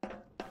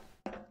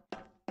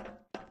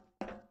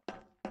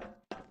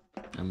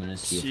 I'm gonna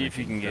see if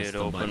you can get it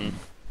open. Button.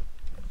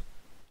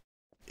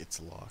 It's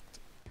locked.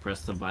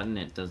 Press the button,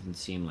 it doesn't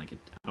seem like it.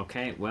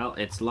 Okay, well,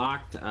 it's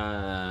locked.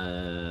 Are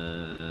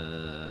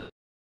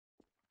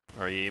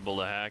you able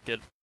to hack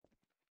it?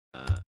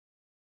 Hack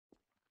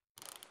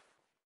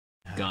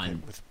Gun.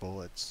 it with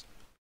bullets.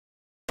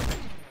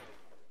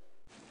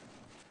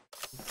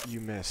 You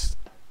missed.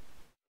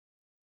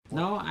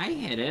 No, I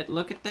hit it.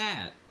 Look at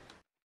that.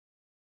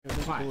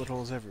 There's Why? bullet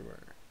holes everywhere.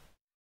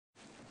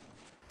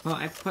 Well,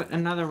 I put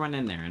another one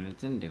in there and it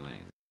didn't do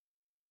anything.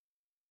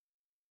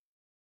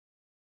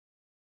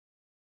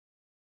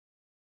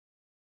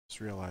 Just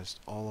realized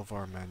all of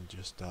our men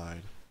just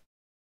died.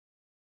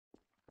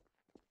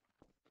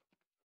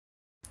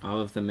 All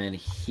of the men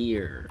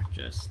here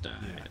just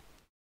died.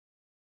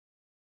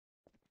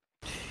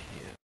 Yeah.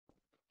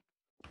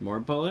 More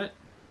bullet?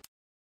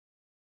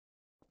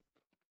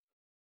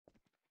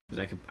 'Cause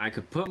I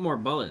could put more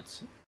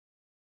bullets.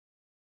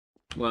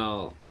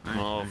 Well,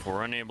 Well, if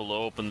we're unable to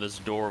open this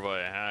door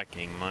via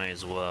hacking, might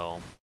as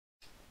well.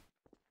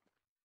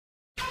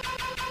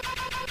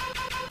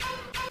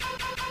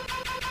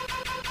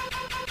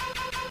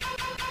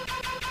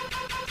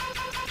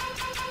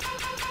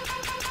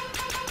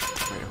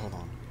 Wait, hold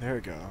on. There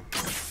we go.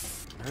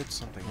 I heard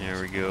something.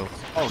 There we go.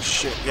 Oh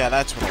shit! Yeah,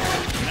 that's what I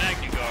heard.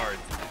 Magniguard!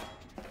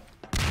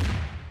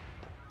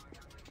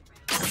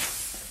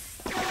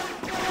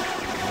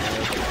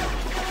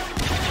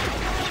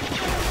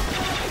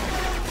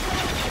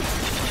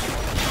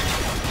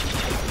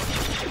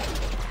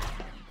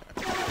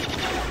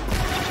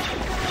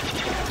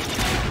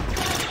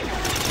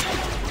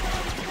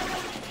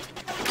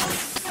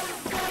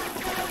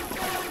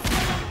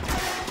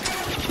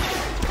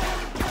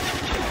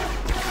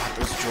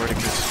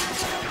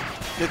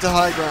 Get to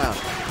high ground.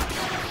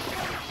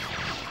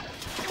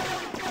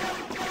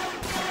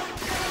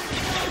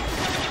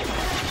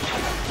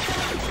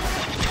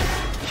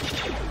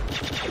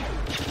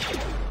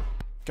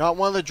 Got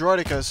one of the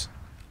droidicas.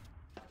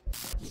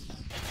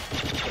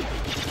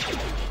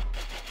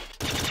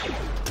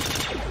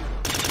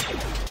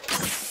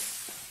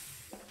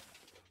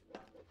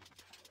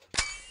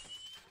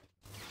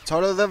 It's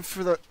harder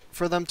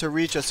for them to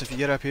reach us if you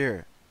get up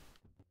here.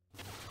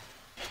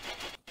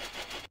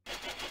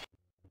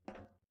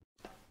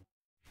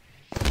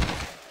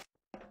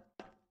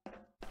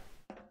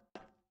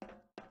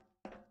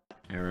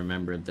 I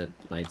remembered that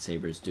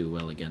lightsabers do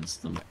well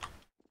against them.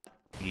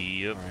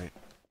 Yep. Alright.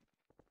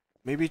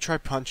 Maybe try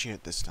punching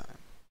it this time.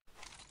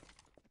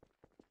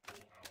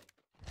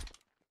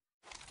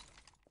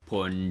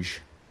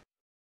 Punch.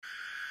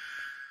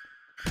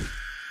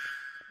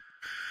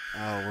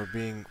 Oh,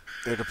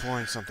 they're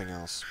deploying something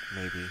else,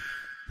 maybe.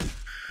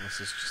 Unless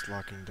it's just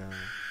locking down.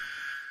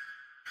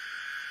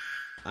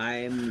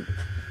 I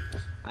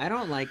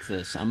don't like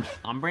this.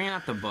 I'm bringing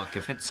out the book.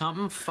 If it's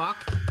something,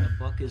 fuck, the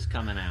book is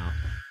coming out.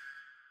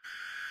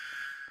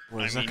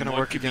 Well, is I that mean, gonna what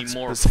work could be against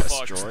more possessed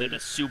fucked droid? than a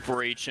super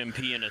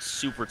HMP and a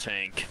super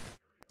tank?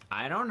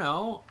 I don't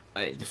know.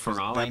 For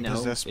all I know,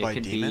 possessed it by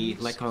could be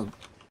demons? like a.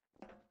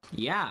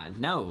 Yeah,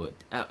 no.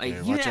 Okay,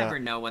 You watch never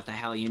out. know what the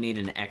hell you need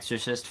an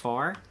exorcist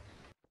for.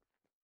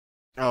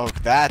 Oh,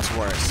 that's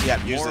worse.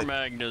 Yeah, use More it.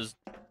 Magnas.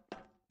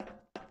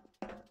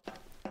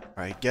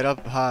 Alright, get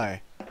up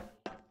high.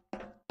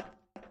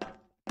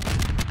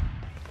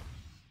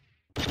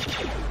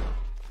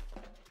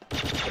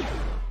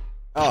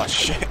 Oh,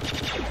 shit.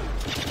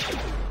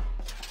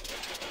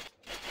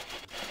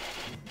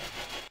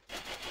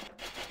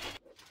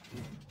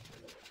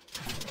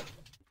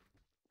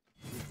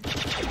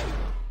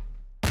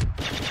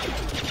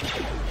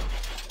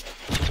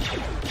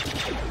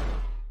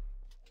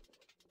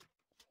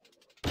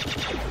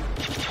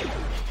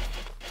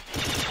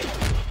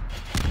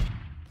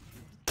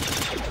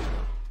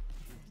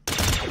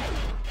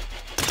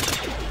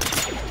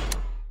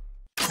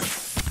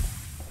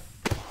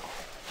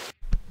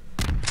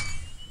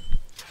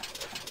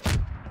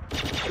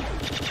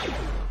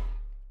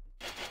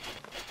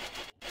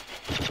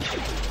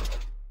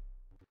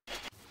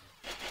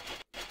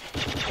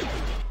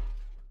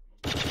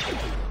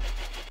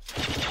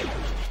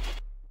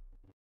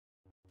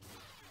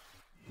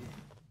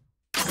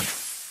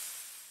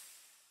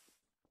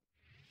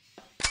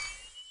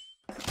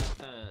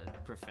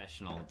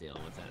 Professional deal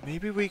with it.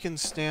 Maybe we can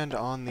stand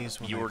on these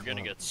when You they were gonna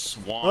float. get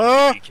swamped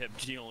Ah! if you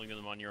kept dealing with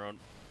them on your own.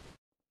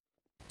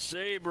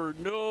 Saber,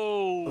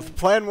 no! The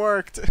plan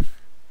worked.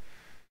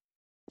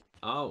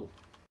 Oh,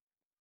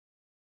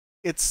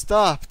 It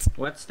stopped.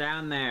 what's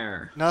down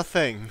there?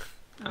 Nothing.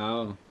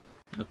 Oh,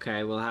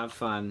 okay, we'll have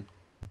fun.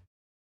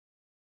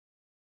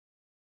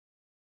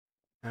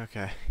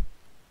 Okay.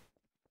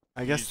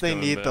 I guess He's they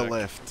coming need the back.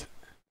 lift.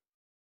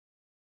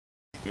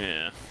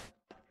 Yeah.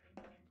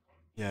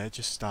 Yeah, it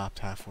just stopped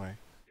halfway.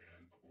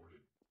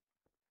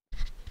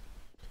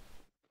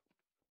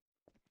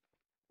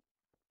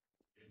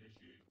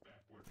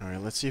 Alright,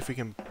 let's see if we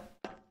can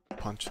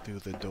punch through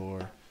the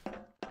door.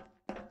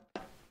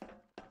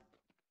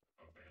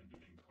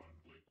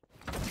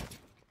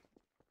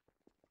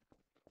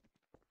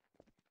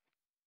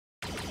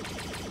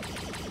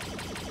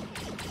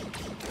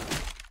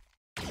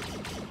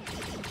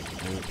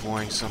 Maybe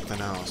pouring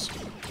something else.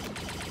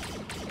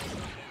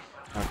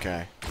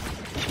 Okay.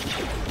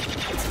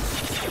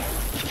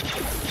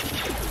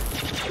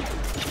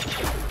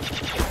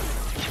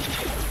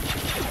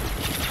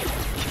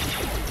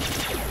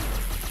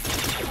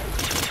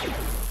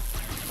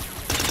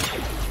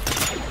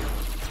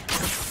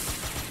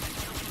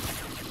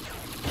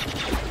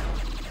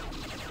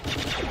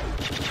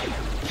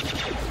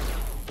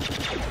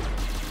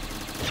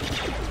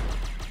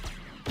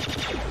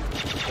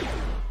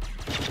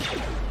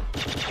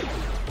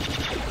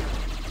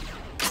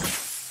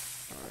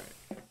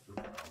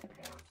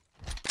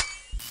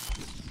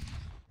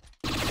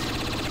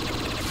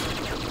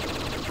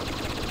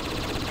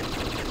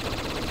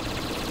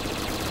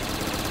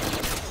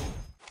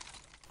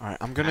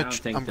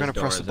 I'm gonna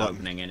press the button.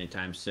 Opening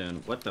anytime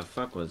soon. What the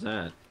fuck was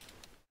that?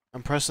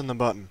 I'm pressing the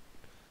button.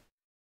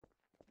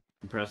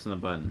 I'm pressing the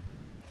button.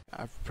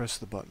 I've pressed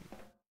the button.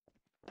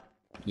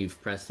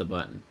 You've pressed the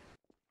button.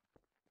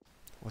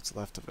 What's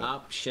left of it?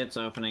 Oh, shit's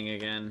opening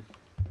again.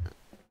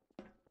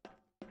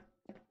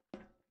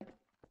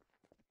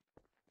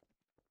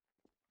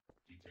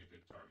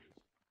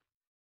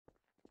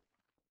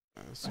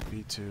 That's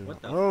B2.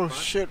 What the Oh fuck?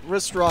 shit,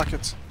 wrist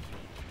rockets!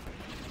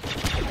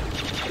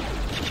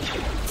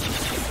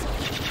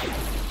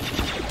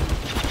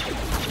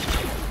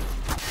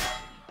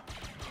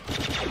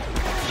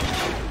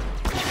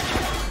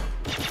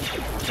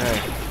 Okay.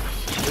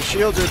 The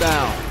shields are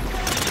down.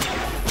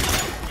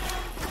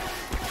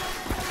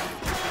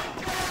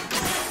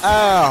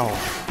 Ow!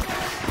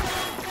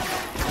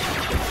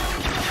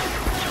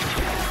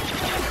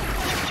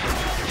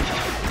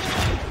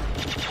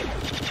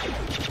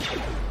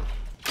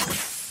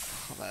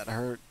 Oh, that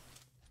hurt.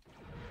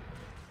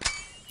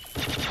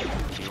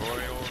 You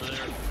already over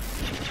there?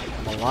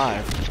 I'm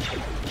alive.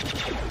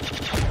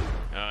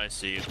 Oh, I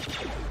see you.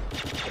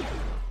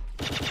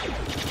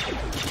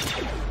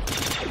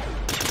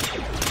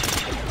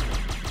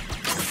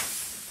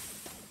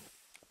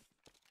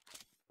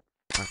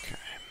 Okay.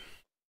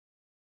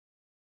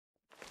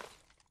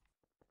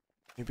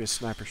 Maybe a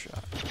sniper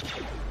shot.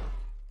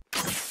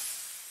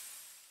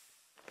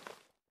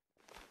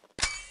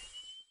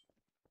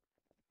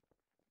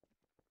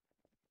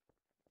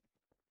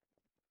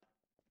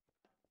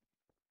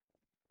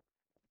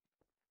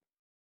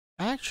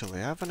 Actually,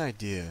 I have an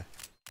idea.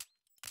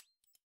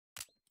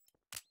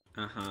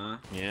 Uh-huh.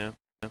 Yeah.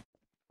 I'm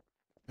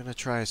gonna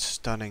try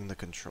stunning the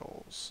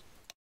controls.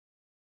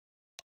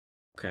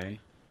 Okay.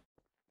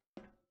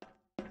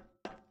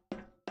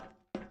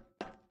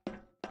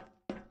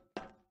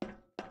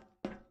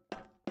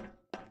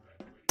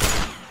 There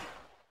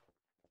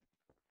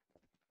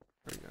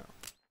we go.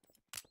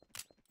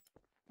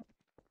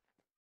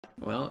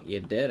 Well, you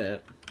did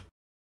it.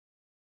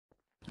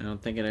 I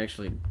don't think it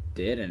actually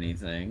did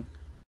anything.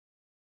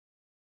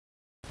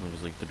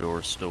 Looks like the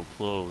door's still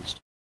closed.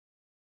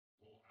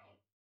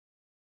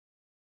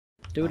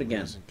 Do it Oh,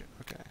 again. isn't good.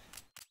 Okay.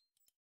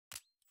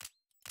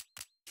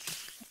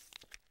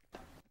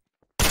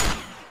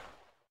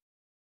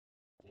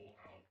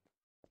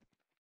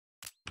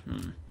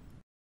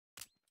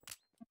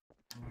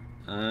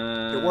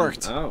 It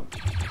worked. Oh.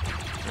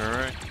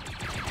 Alright.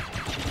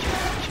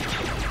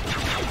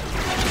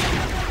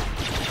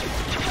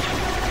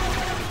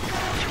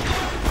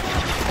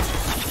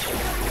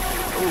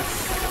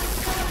 Oof.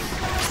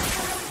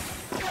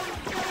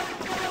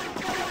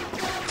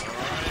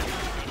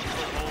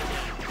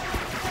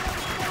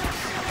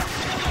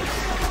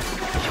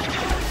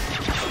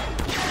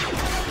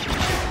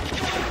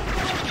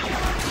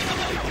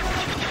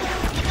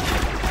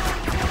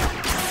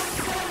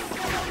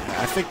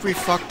 I think we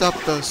fucked up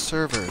the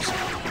servers.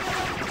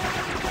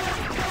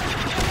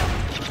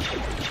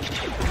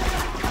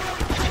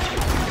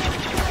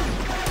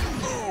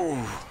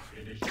 Oh.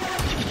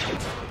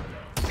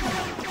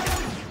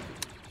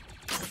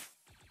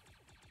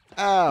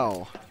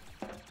 Ow.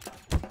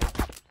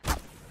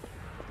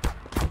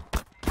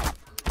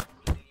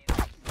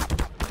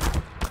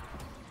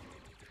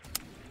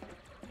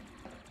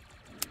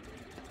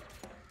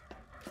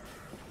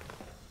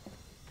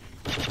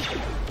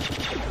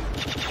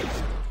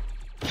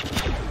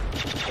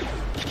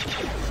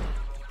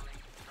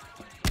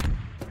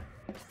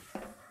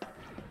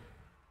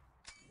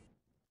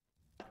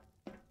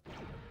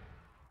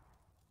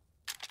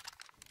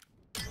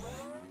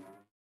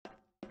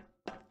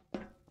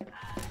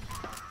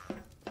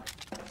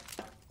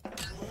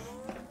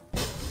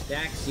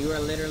 Dax, you are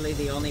literally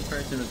the only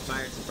person with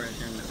fire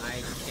suppression.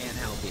 I can't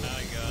help you.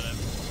 I got it.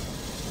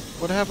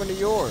 What happened to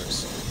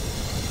yours?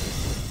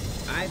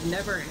 I've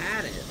never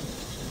had it.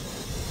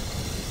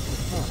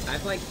 Huh.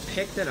 I've, like,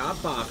 picked it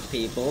up off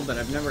people, but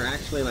I've never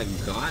actually, like,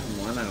 gotten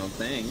one, I don't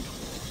think.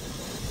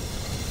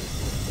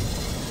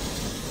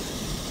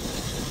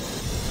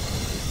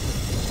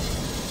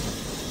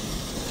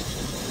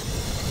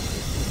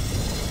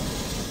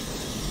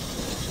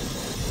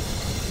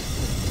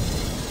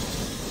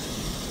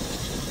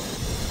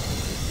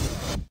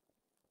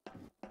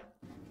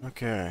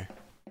 Okay.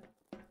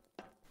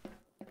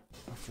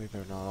 Hopefully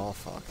they're not all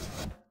fucked.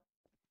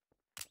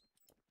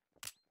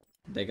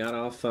 They got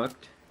all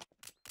fucked.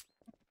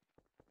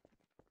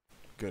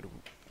 Good.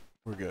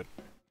 We're good.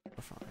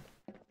 We're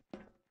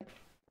fine.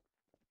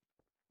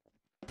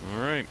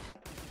 Alright.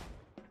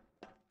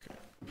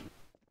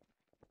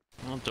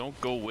 Well, don't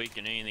go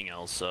waking anything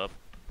else up.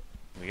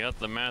 We got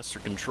the master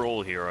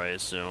control here, I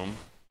assume.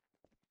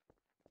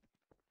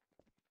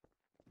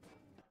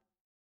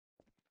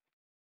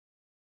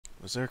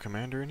 Was there a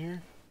commander in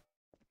here?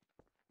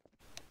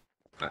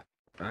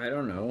 I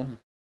don't know.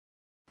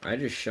 I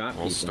just shot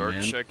We'll people, start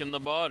man. checking the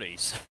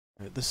bodies.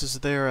 Right, this is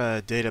their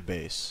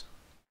database.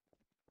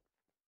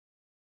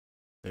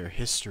 Their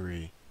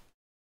history.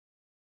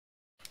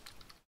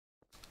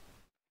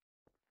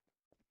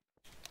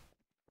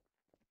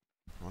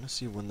 I want to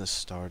see when this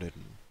started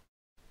and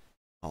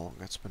how long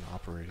it's been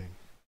operating.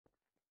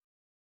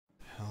 What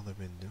the hell they've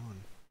been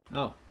doing?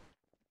 Oh.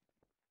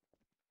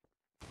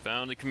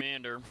 Found the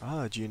commander.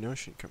 Ah,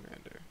 Geonosian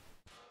commander.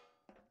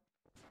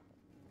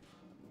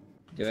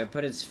 Do I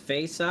put his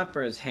face up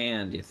or his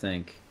hand, you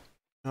think?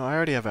 No, I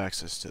already have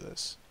access to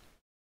this.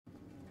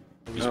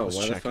 Oh,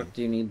 why the fuck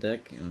do you need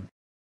that? In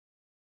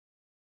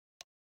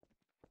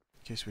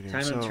case we do.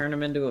 Time to turn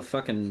him into a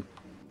fucking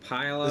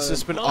pile This of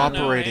has been Oh,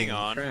 no, operating hang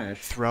on. trash.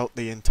 throughout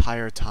the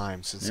entire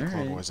time since the Clone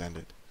Alright. Wars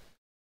ended.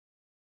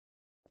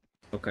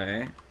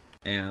 Okay,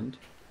 and...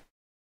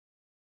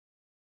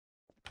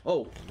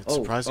 Oh, And it's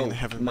surprising they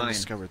haven't mine. been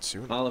discovered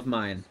sooner. All of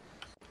mine.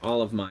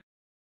 All of mine.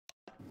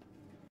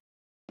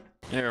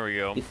 There we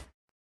go.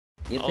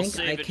 You I'll think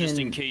save I it just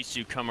in can... case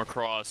you come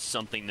across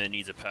something that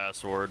needs a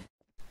password.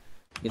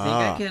 You think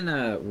I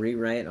can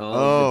rewrite all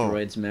of the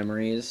droid's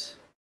memories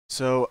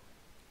So,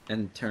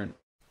 and turn...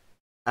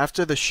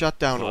 after the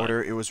shutdown What?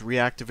 order, it was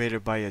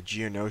reactivated by a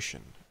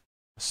Geonosian,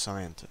 a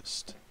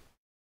scientist.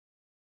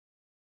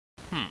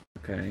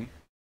 Okay.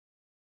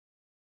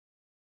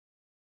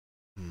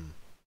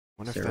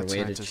 What Is if there a that way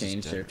to scientist is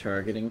change their dead?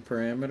 targeting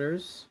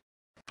parameters?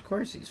 Of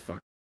course he's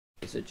fucking...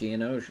 He's a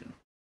Geonosian.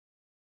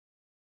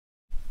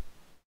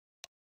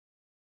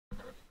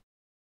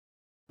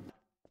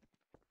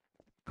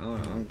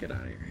 I'll get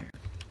out of here.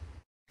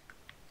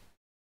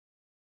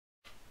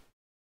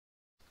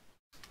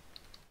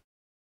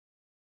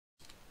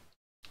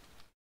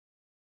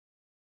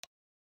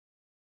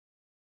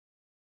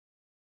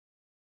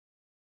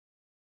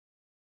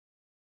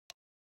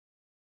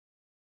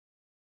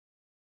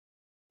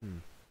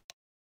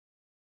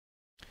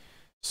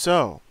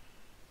 So,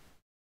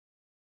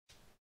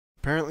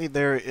 apparently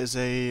there is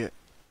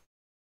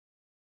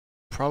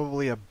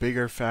probably a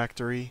bigger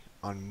factory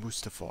on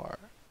Mustafar.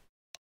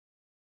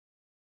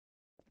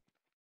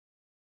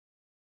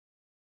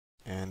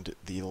 And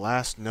the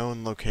last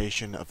known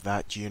location of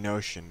that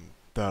Geonosian,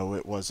 though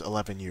it was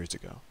 11 years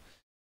ago.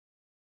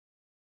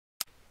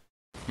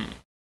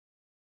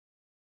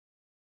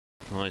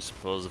 Well, I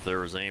suppose if there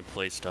was any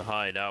place to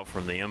hide out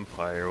from the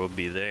Empire, it would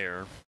be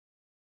there.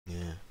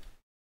 Yeah.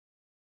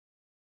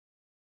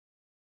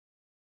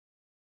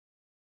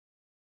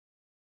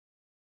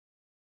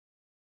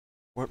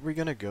 Weren't we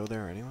gonna go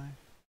there anyway?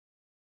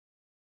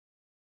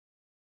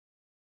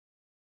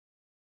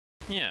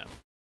 Yeah.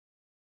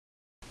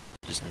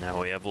 Just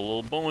now we have a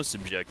little bonus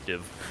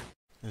objective.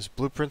 There's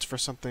blueprints for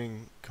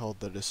something called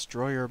the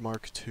Destroyer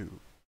Mark II.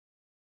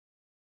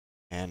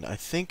 And I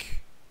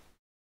think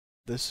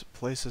this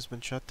place has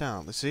been shut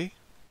down. Let's see?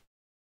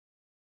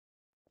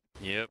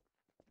 Yep.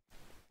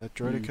 That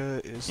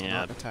droideka is Yeah.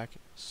 not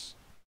attacking us.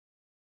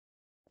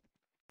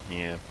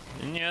 Yeah.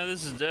 And yeah,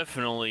 this is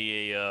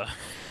definitely a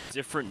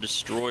different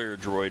destroyer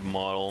droid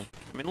model.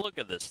 I mean, look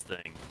at this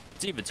thing.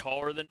 It's even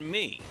taller than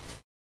me.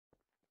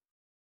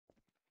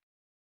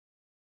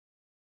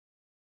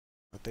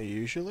 But they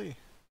usually?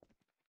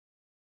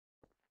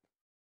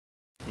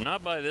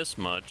 Not by this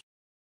much.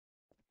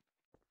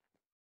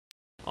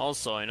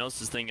 Also, I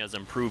noticed this thing has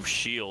improved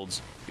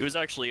shields. It was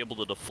actually able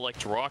to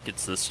deflect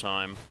rockets this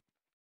time.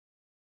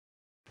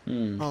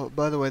 Hmm. Oh,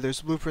 by the way,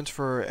 there's blueprints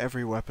for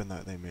every weapon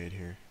that they made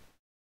here.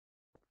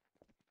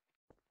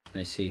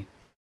 I see.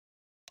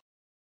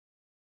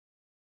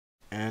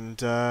 And,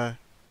 the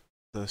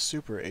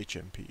Super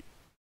HMP.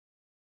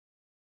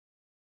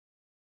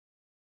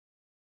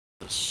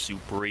 The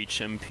Super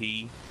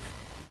HMP. You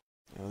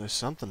know, there's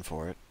something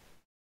for it.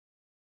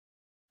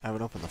 I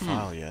haven't opened the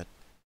file yet.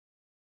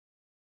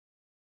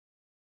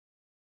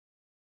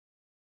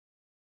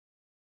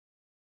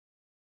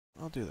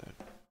 I'll do that.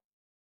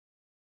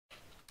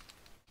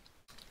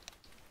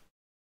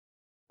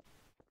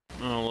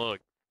 Oh, look.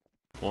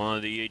 One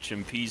of the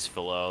HMPs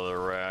fell out of the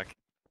rack.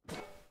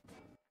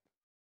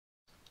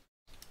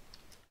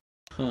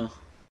 Huh.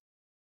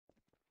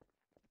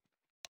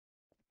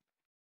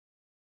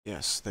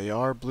 Yes, they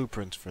are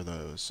blueprints for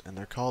those, and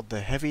they're called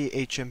the Heavy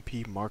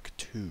HMP Mark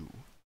II.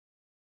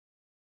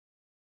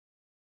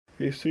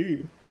 I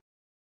see.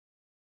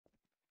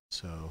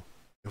 So,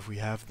 if we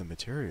have the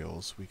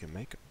materials, we can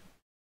make them.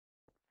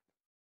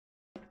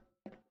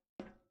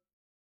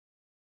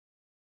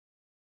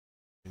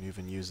 And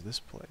even use this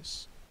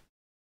place.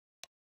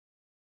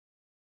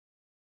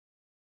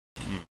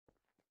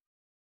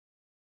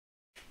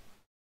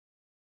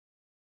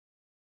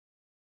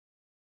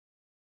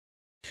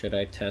 Should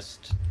I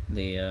test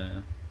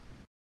the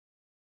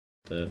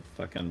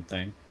fucking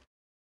thing?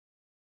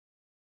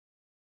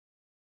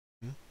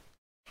 You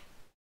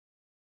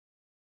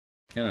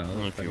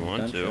know, If you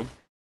want to.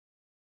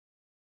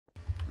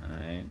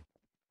 Alright.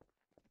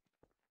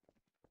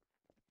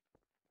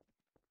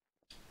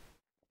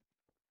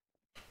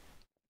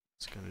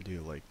 It's gonna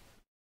do, like,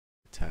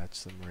 attach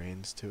some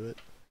reins to it.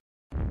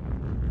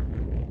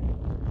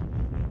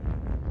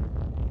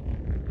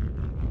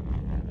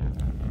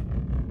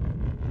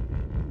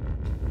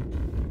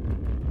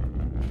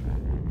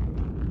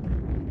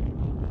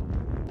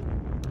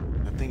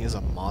 That thing is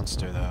a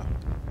monster, though.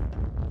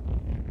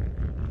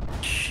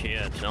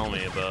 Yeah, tell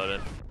me about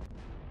it.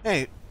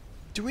 Hey,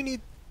 do we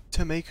need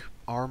to make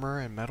armor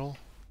and metal?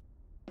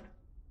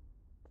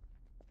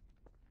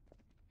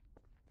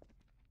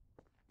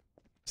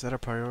 Is that a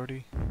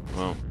priority?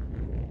 Well.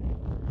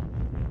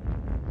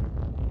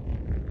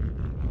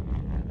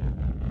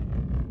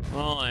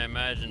 Well, I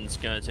imagine it's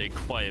gonna take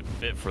quite a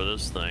bit for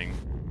this thing.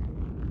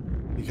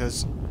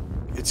 Because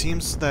it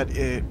seems that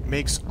it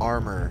makes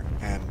armor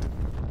and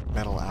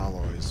metal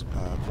alloys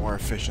more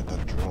efficient than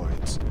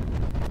droids.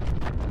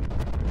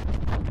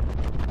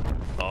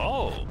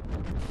 Oh,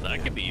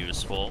 that could be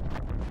useful.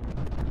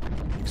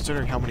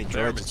 Considering how many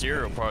Their droids it's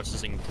material made.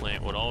 processing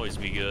plant would always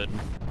be good.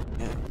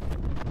 Yeah.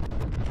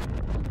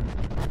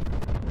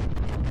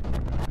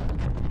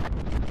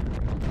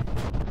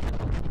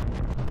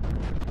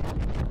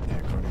 Yeah,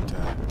 according to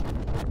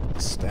the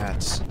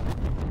stats,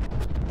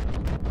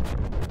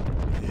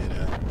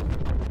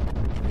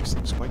 it makes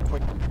things quite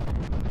quick.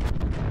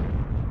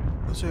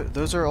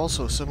 Those are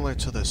also similar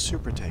to the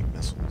super tank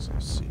missiles. I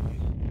see.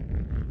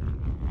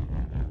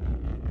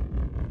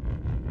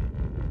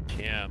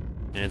 Yeah,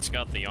 and it's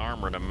got the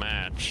armor to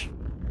match.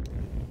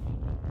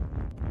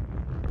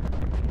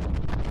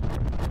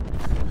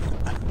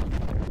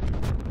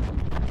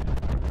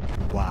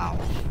 Wow.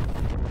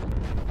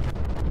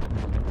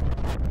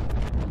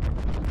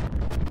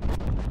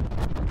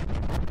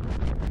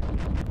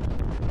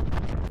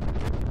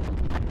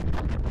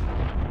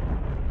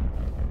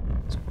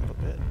 That's quite a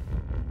bit.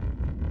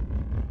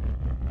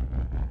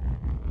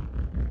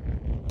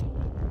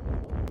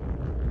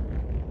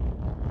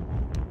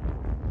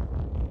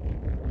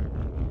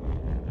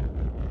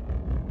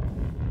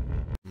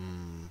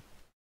 Hmm.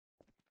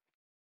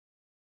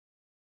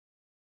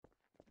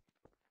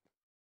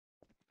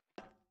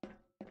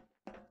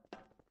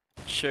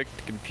 Check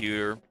the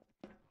computer.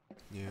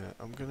 Yeah,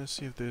 I'm gonna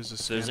see if there's a If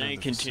scanner there's any in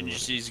the facility.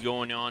 contingencies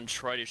going on,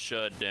 try to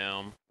shut it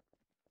down.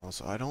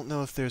 Also, I don't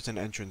know if there's an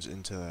entrance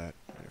into that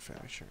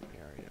manufacturing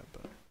area,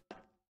 but...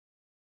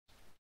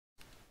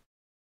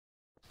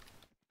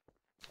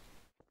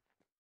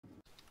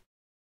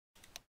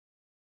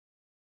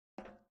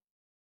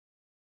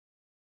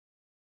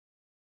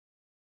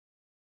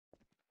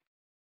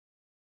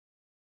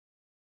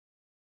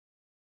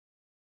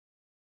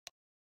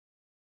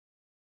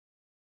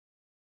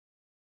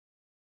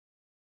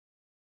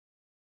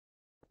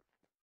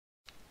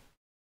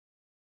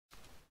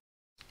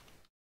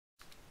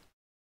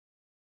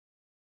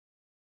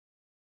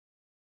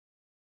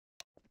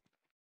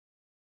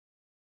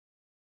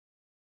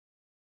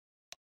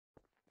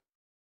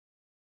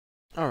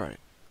 Alright.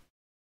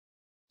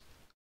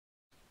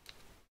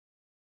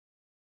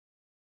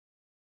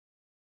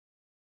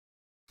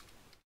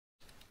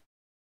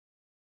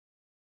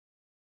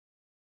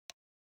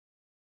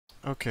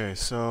 Okay,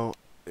 so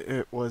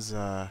it was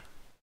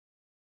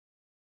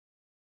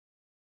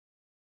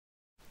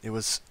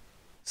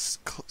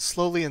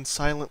slowly and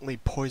silently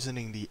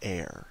poisoning the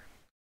air.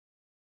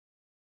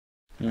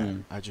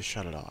 And I just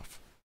shut it off.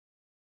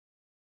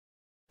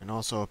 And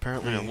also,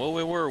 apparently... Yeah, well,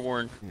 we were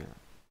warned. Yeah.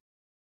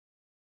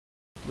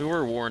 We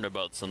were warned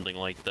about something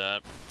like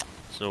that,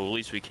 so at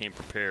least we came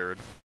prepared.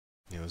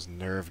 It was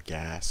nerve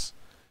gas.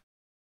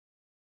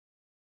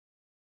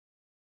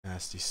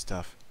 Nasty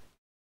stuff.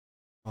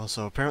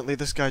 Also, apparently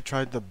this guy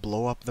tried to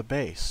blow up the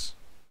base,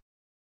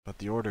 but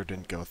the order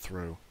didn't go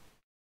through.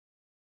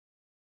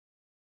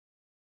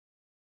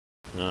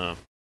 Yeah,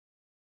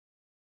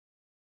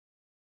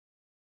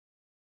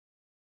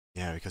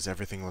 because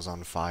everything was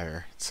on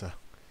fire, so...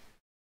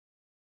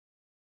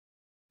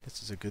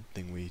 This is a good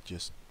thing we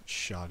just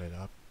shot it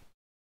up.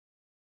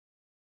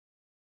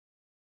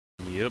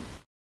 Yep.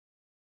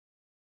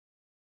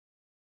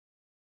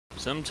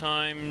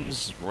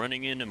 Sometimes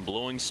running in and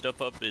blowing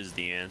stuff up is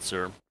the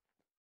answer.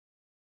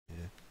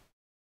 Yeah.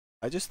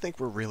 I just think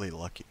we're really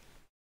lucky.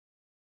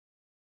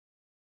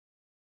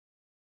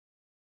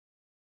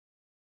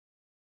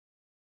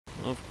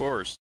 Of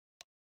course.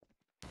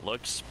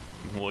 Luck's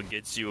what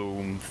gets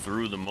you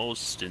through the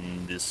most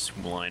in this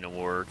line of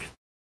work.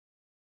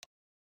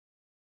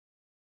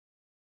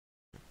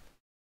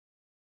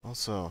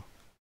 Also,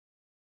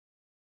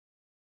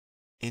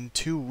 in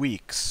 2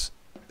 weeks,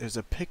 there's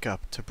a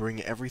pickup to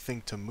bring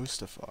everything to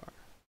Mustafar.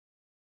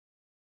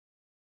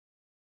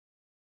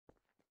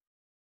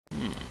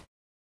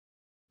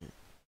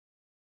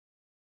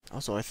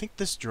 Also, I think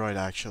this droid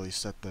actually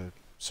set the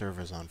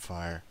servers on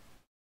fire.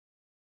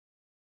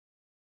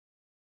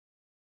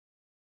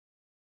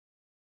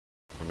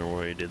 Wonder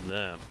why he did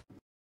that.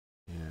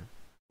 Yeah.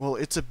 Well,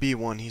 it's a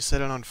B1. He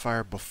set it on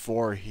fire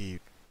before he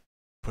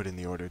put in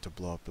the order to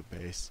blow up the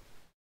base.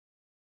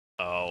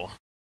 Oh.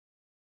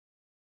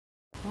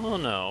 Oh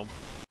no.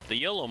 The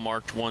yellow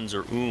marked ones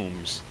are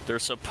ooms. They're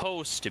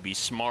supposed to be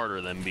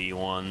smarter than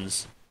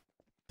B1s.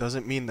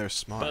 Doesn't mean they're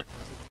smart.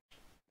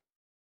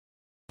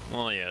 But...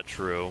 well, yeah,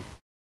 true.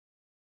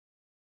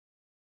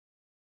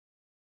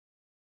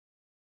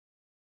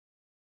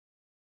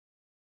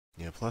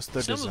 Yeah, plus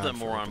they're some of them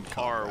for were on open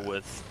par combat.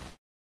 with...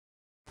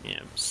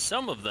 yeah,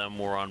 some of them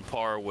were on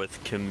par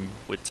with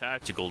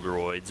tactical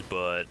droids,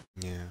 but...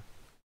 yeah.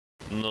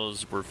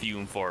 those were few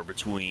and far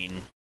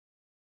between.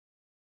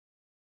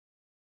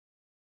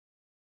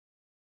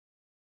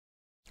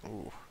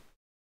 Ooh.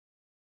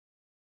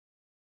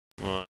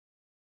 What?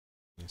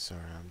 Yeah,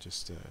 sorry, I'm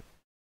just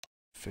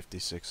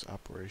 56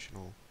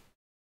 operational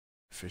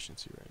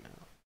efficiency right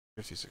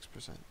now.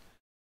 56%.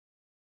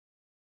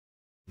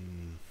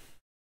 Hmm.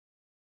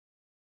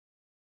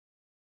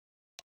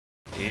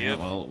 Yep.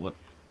 Well, what?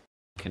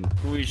 Can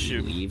We we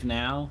should- leave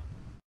now?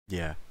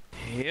 Yeah.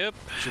 Yep.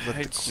 Should let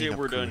the I'd say cleanup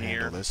we're crew done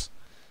handle here. this.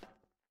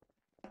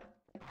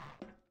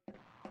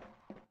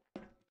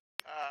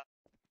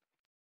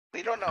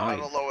 We don't know how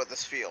to lower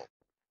this field.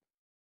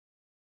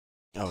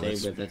 Oh, Say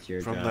that's that that's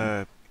your from job.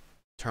 the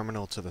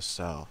terminal to the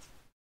south.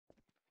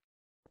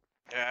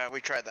 Yeah,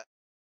 we tried that.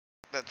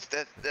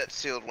 That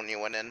sealed when you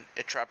went in.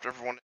 It trapped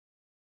everyone.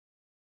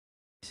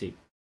 See,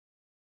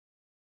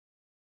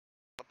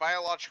 The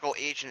biological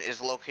agent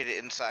is located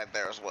inside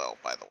there as well,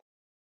 by the way.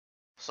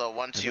 So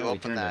once I you thought we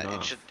open turned it that,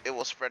 off. it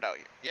will spread out.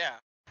 Yeah,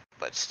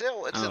 but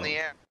still, it's in the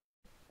Oh. air.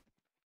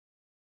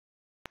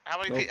 How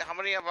many Well- how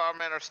many of our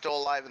men are still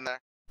alive in there?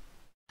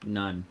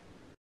 none.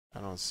 I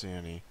don't see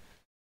any.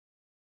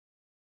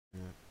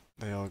 Yeah,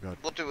 they all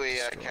got We'll do a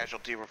destroyed.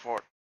 casualty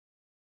report.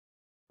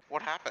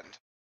 What happened?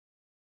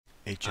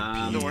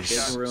 HMPs,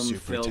 big room super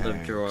filled of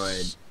tanks,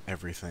 droid.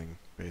 everything,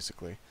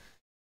 basically.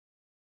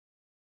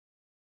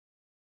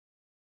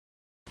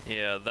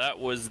 Yeah, that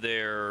was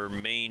their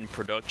main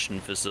production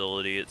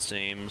facility, it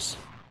seems.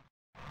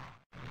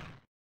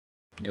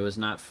 It was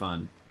not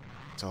fun.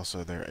 It's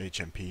also their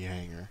HMP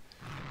hangar.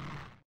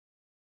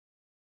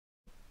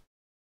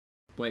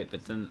 Wait,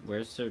 but then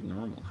where's their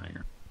normal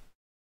hangar?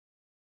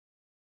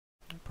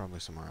 Probably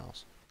somewhere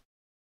else.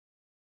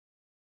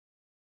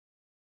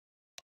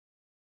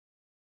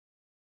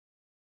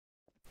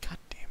 God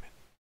damn it.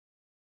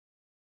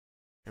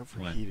 I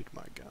overheated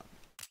my gun.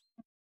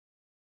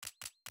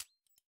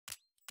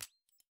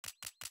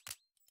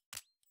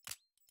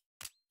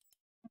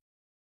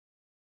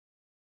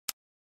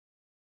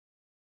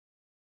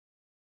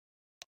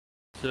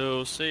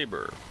 So,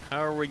 Saber, how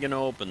are we gonna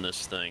open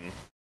this thing?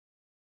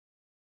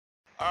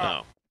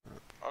 Oh,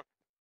 Oh.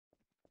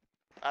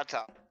 that's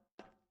how.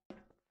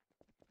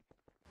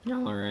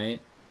 Y'all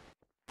alright?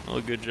 Well,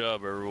 good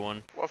job,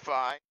 everyone. We're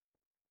fine.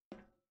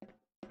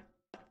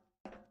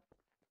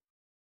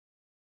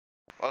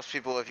 Most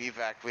people have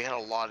evac. We had a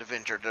lot of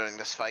injured during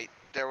this fight.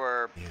 There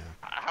were Yeah,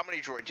 how many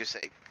droids you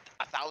say?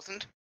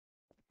 1,000?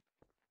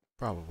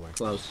 probably.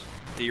 Close.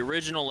 The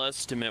original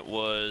estimate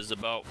was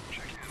about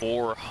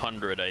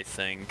 400, I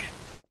think.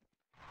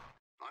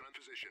 I'm in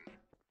position.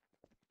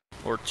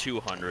 Or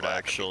 200, Well, I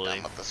could be actually.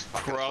 done with this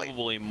fucking fleet.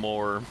 Probably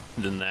more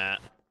than that.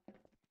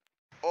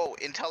 Oh,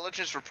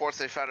 intelligence reports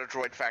they found a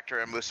droid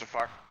factory in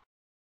Mustafar.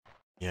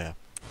 Yeah,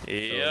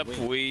 Yep, we-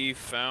 we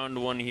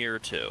found one here,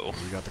 too.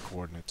 we got the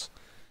coordinates.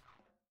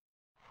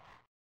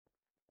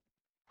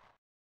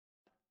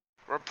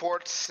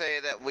 Reports say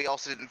that we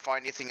also didn't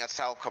find anything at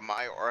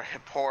Salkamai or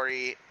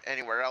Hypori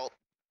anywhere else,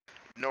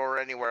 nor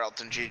anywhere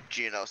else in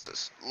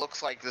Geonosis.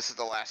 Looks like this is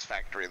the last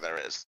factory there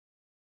is.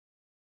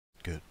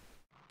 Good.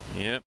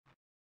 Yep.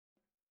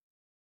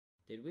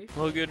 Did we?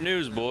 Well, good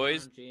news, find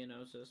boys.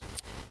 Geonosis?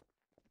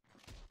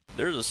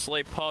 There's a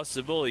slight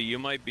possibility you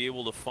might be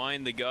able to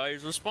find the guy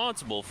who's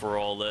responsible for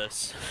all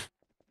this.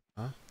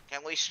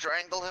 Can we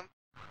strangle him?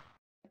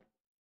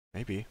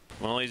 Maybe.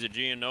 Well, he's a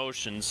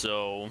Geonosian,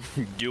 so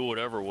do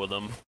whatever with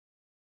him.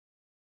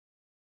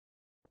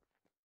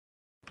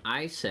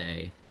 I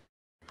say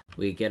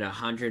we get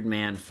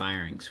 100-man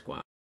firing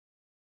squad.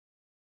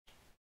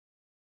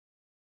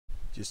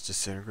 Just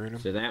disintegrate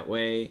them? So that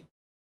way...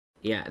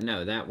 yeah,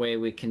 no, that way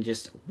we can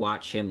just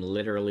watch him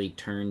literally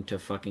turn to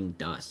fucking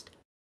dust.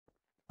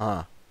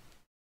 Huh.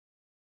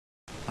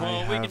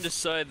 Well, we can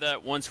decide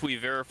that once we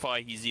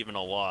verify he's even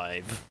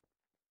alive.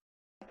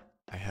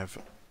 I have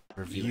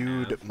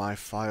reviewed have? my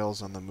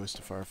files on the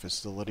Mustafar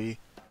facility.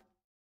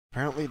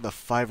 Apparently the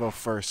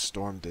 501st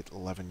stormed it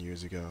 11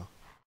 years ago.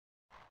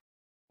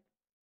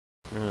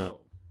 Oh.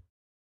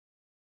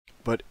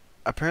 But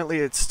apparently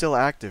it's still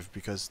active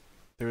because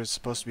there was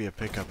supposed to be a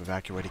pickup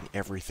evacuating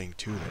everything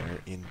to there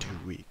in 2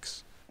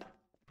 weeks.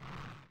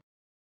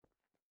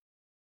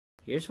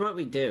 Here's what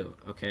we do,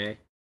 okay?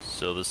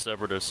 So the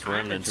Separatist I'm a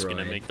remnant's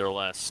gonna droid. make their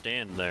last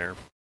stand there.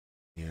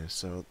 Yeah,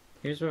 so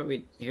Here's what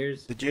we...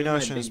 here's... the here's my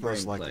Geonosian is big brain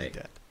most likely play.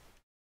 dead.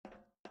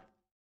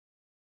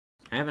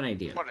 I have an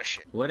idea. What a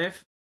shit. What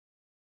if...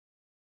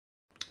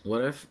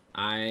 What if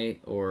I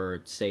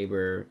or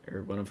Saber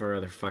or one of our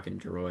other fucking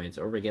droids,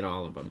 or we get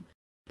all of them,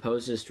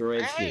 pose as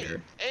droids Hey,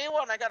 here?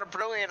 A1, I got a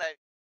brilliant idea.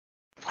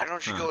 Why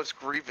don't you go as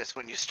Grievous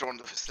when you storm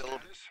the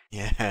facility?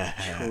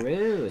 Yeah.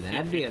 True,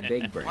 that'd be a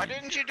big brain. Why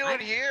didn't you do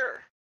it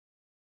here?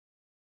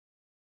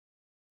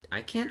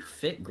 I can't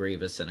fit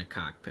Grievous in a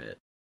cockpit.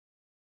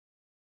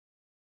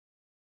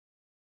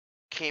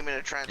 Came in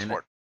a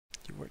transport.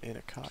 You weren't in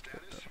a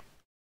cockpit, though.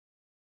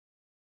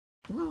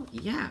 Well,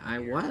 yeah, I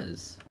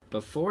was.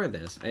 Before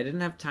this, I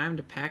didn't have time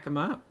to pack them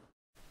up.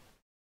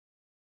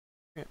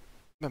 Yeah,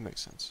 that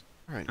makes sense.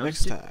 Alright, I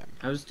was next time.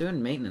 I was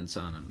doing maintenance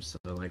on him, so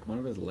like one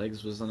of his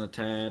legs was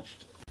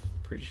unattached.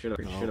 Pretty sure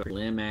the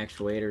limb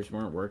actuators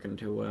weren't working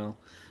too well.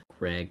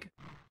 Greg.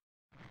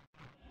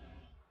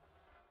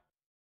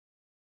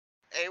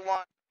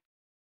 A1,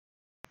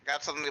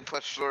 got something to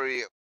push through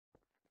you.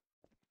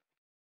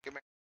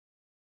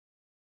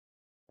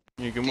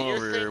 You come Do you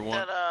over here, think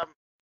one. that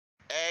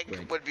Egg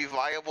Right. would be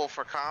viable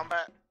for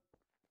combat?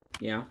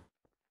 Yeah.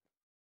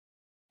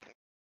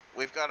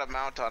 We've got a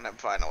mount on him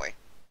finally.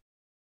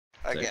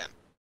 Again.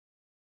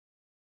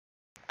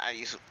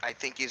 I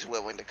think he's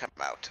willing to come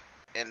out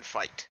and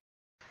fight.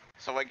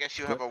 So I guess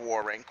you have a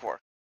war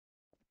rancor.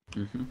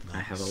 Mm-hmm.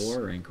 I have a Nice.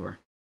 war rancor.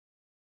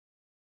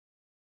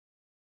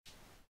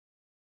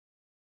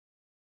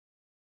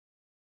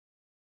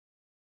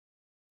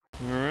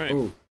 Alright,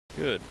 Ooh,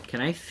 good.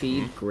 can I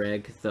feed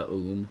Greg the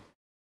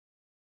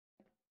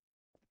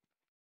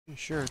Yeah,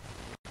 sure.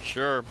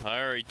 Sure, I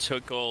already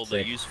took all the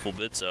Sick. useful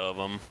bits out of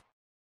them.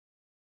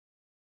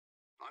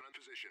 I'm in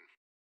position.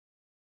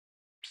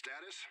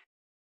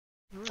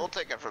 Status? We'll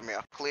take it from you.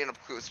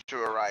 Cleanup crews to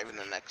arrive in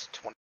the next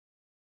 20.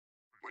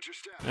 What's your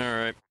status?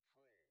 Alright.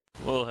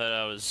 We'll head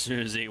out as soon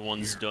as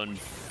A1's done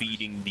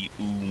feeding the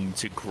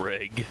to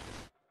Greg.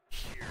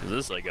 'Cause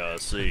this I gotta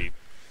see.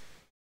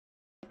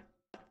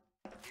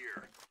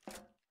 Here.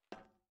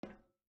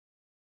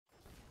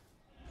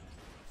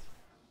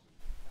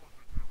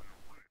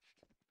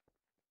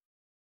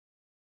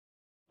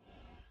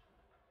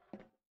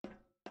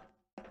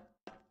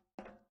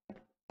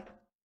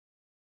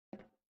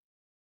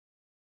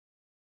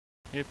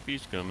 Yep,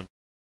 he's coming.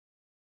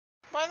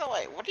 By the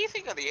way, what do you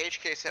think of the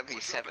What's up,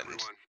 HK-77s? everyone?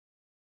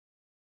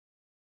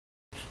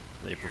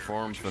 They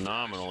perform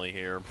phenomenally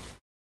here.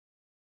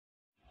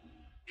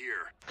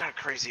 Here. Got a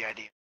crazy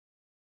idea.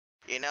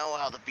 You know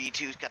how the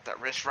B2's got that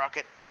wrist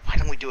rocket? Why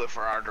don't we do it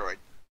for our droid?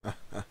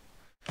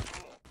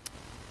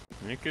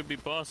 It could be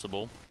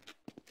possible.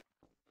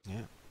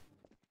 Yeah.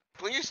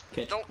 Please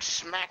Okay. don't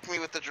smack me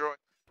with the droid.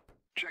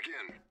 Check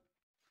in.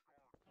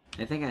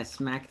 I think I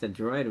smacked the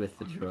droid with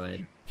the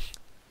droid.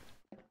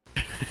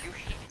 You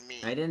hit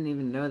me. I didn't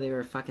even know they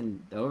were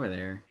fucking over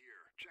there. Here.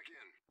 Check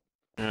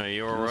in.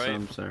 You Also, alright?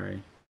 I'm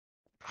sorry.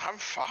 I'm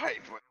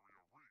fine. But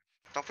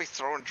don't be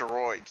throwing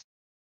droids.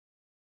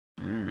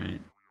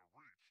 Alright.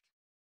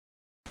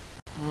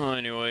 Well,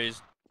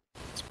 anyways,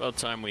 it's about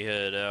time we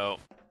head out.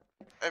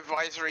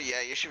 Advisory,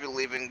 yeah, you should be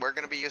leaving. We're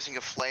gonna be using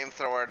a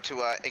flamethrower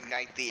to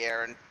ignite the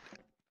air and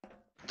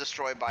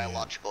destroy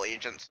biological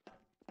agents.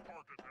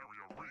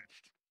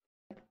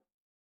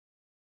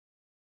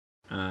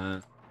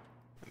 There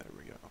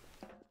we go.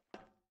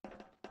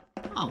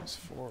 Oh, There's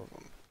 4 of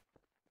them.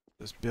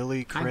 There's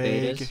Billy, Hi,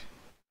 Craig,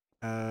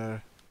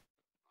 Betas.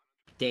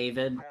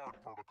 David,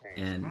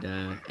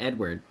 and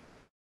Edward.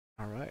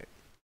 alright.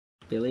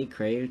 Billy,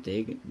 Craig,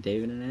 David,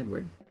 and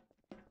Edward.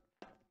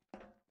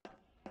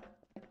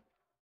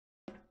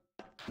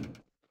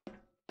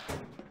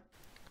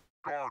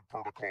 Guard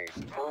protocols.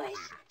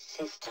 Voice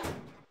system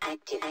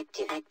activated.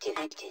 Let's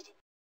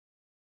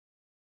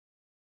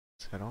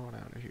head on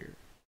out of here.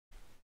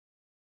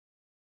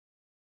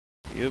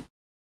 Yep.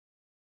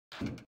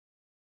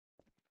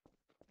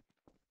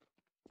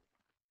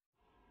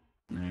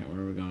 Alright,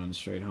 where are we going?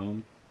 Straight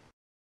home?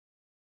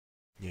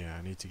 Yeah,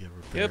 I need to get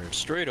repaired. Yep,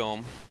 straight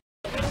home.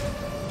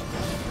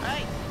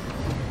 Hey!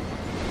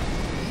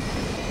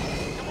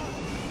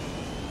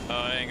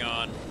 Oh, hang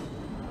on.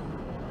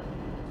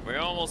 We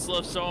almost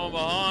left someone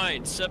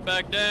behind. Sit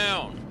back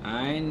down.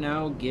 I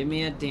know, give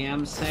me a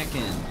damn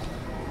second.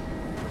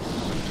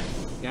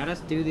 Gotta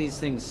do these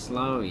things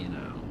slow, you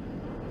know.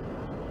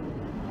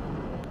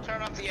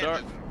 Turn off the Sorry.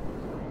 engine.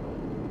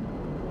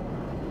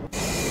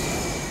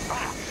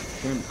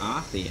 Turn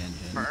off the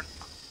engine. Burn.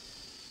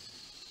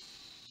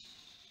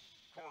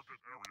 Target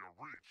area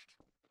reached.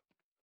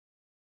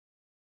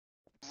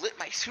 Lit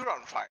my suit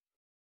on fire.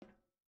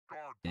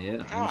 Guard Yeah,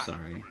 Come I'm on.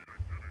 sorry. area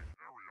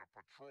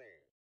patrol.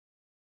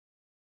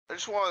 I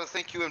just wanted to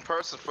thank you in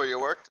person for your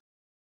work.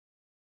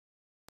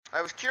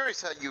 I was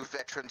curious how you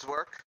veterans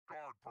work.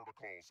 Guard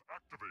protocols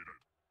activated.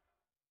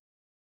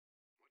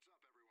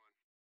 What's up,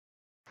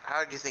 everyone?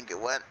 How did you think it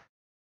went?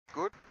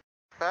 Good?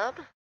 Bad?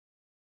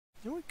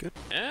 You went good.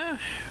 Eh.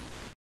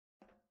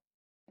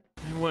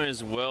 It went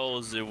as well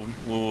as it would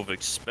have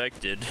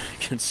expected,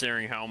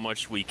 considering how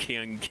much we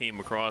came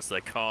across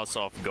that caught us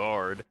off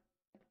guard.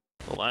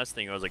 The last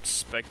thing I was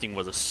expecting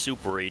was a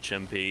super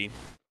HMP.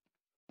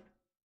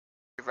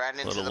 You ran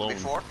into Let them alone-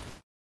 before?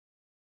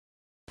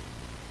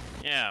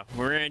 Yeah,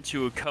 we ran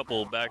into a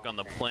couple back on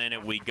the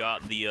planet we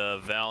got the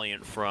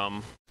Valiant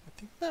from. I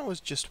think that was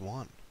just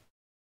one.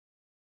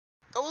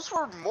 Those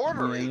were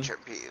mortar Yeah.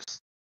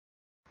 HMPs.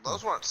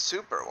 Those weren't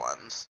super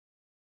ones.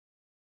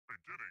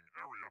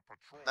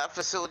 That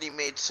facility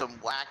made some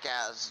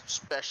whack-ass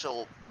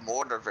special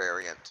mortar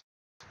variant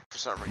for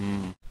some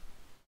reason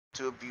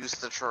to abuse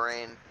the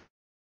terrain.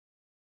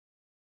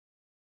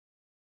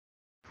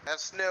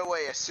 That's no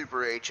way a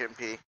super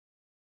HMP.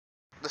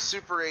 The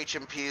super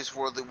HMPs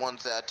were the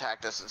ones that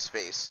attacked us in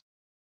space.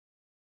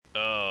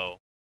 Oh.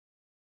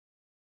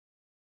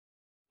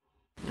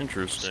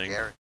 Interesting.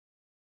 Scary.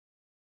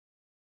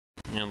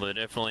 Yeah, they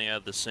definitely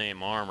had the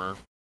same armor.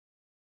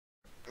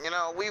 You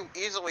know, we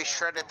easily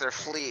shredded their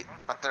fleet,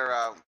 but their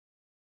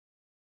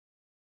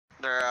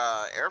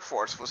air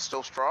force was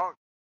still strong.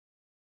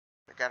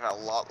 They got a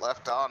lot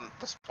left on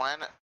this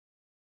planet.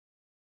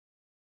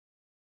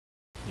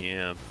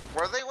 Yeah.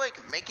 Were they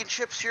like making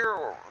ships here,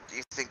 or do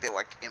you think they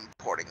like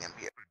importing them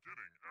here?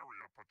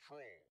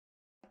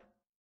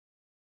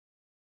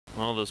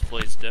 Well, this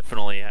place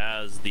definitely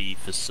has the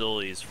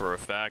facilities for a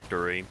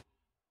factory.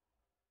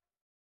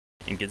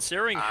 And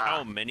considering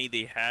how many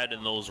they had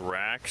in those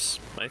racks,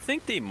 I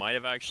think they might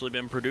have actually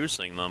been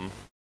producing them.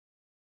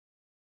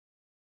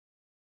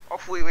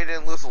 Hopefully we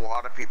didn't lose a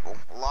lot of people.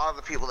 A lot of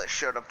the people that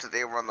showed up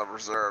today were on the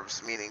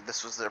reserves, meaning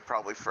this was their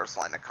probably first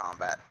line of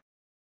combat.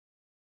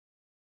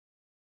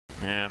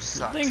 Yeah,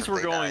 Sucks things that were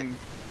they going...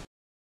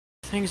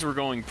 Things were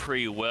going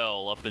pretty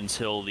well up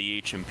until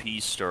the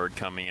HMPs started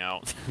coming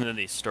out, and then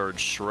they started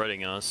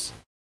shredding us.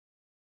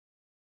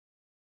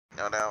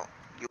 No,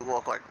 you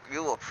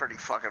look pretty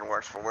fucking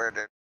worse for wear,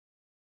 dude.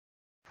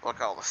 Look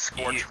at all the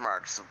scorch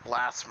marks, the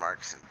blast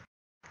marks, and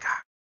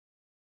God,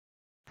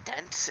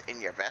 dents in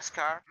your vest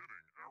car.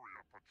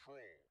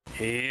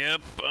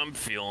 Yep, I'm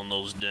feeling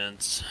those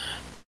dents.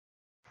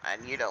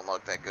 And you don't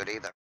look that good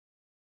either.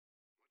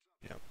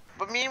 Yep.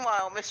 But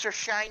meanwhile, Mr.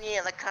 Shiny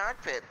in the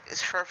cockpit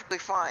is perfectly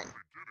fine.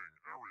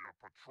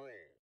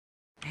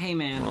 Hey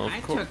man, Well, I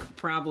took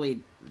probably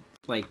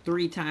like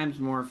 3 times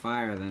more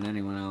fire than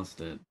anyone else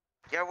did.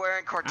 You're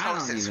wearing I don't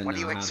cortosis. even What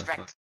do know you how the fuck.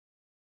 expect?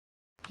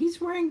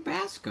 He's wearing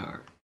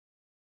Beskar.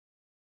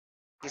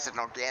 He's an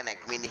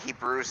organic, meaning he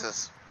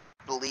bruises,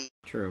 bleed.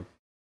 True.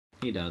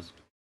 He does.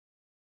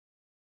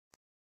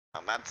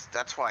 And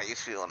that's why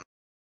he's feeling.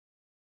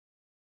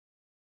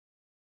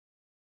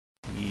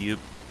 Yep.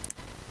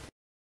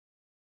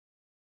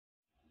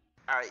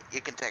 Alright,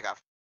 you can take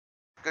off.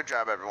 Good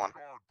job, everyone.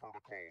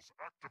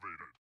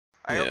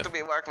 I Yeah. hope to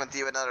be working with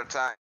you another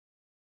time.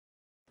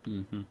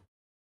 Mm-hmm.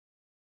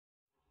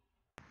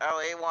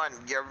 Oh,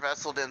 A1, your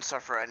vessel didn't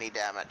suffer any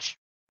damage.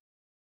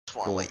 Just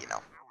want to Cool. let you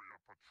know.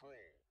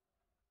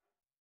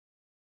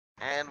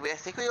 And I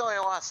think we only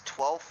lost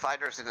 12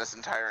 fighters in this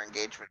entire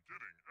engagement.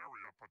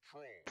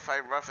 If I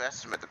rough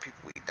estimate the people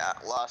we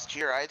lost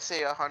here, I'd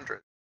say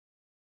 100.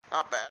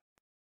 Not bad.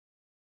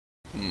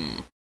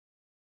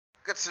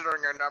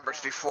 Considering our numbers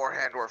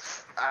beforehand were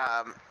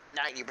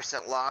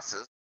 90%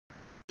 losses.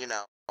 You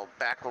know,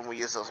 back when we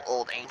used those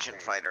old ancient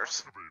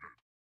fighters.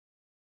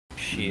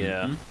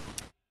 Yeah. Mhm.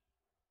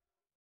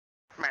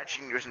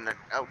 Imagine using an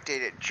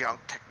outdated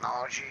junk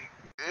technology.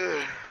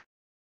 Ugh.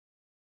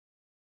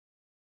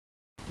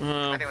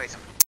 Well, Anyways,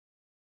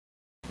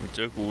 we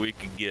took what we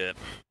could get.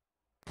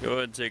 Go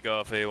ahead and take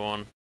off,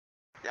 A1.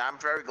 yeah, I'm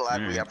very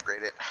glad we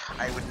upgraded.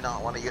 I would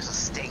not want to use a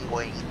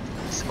Stingwing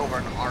over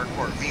an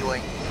Hardcore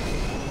V-Wing.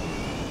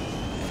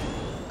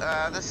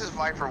 This is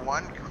Viper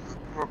 1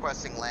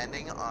 requesting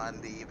landing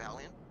on the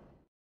Valiant.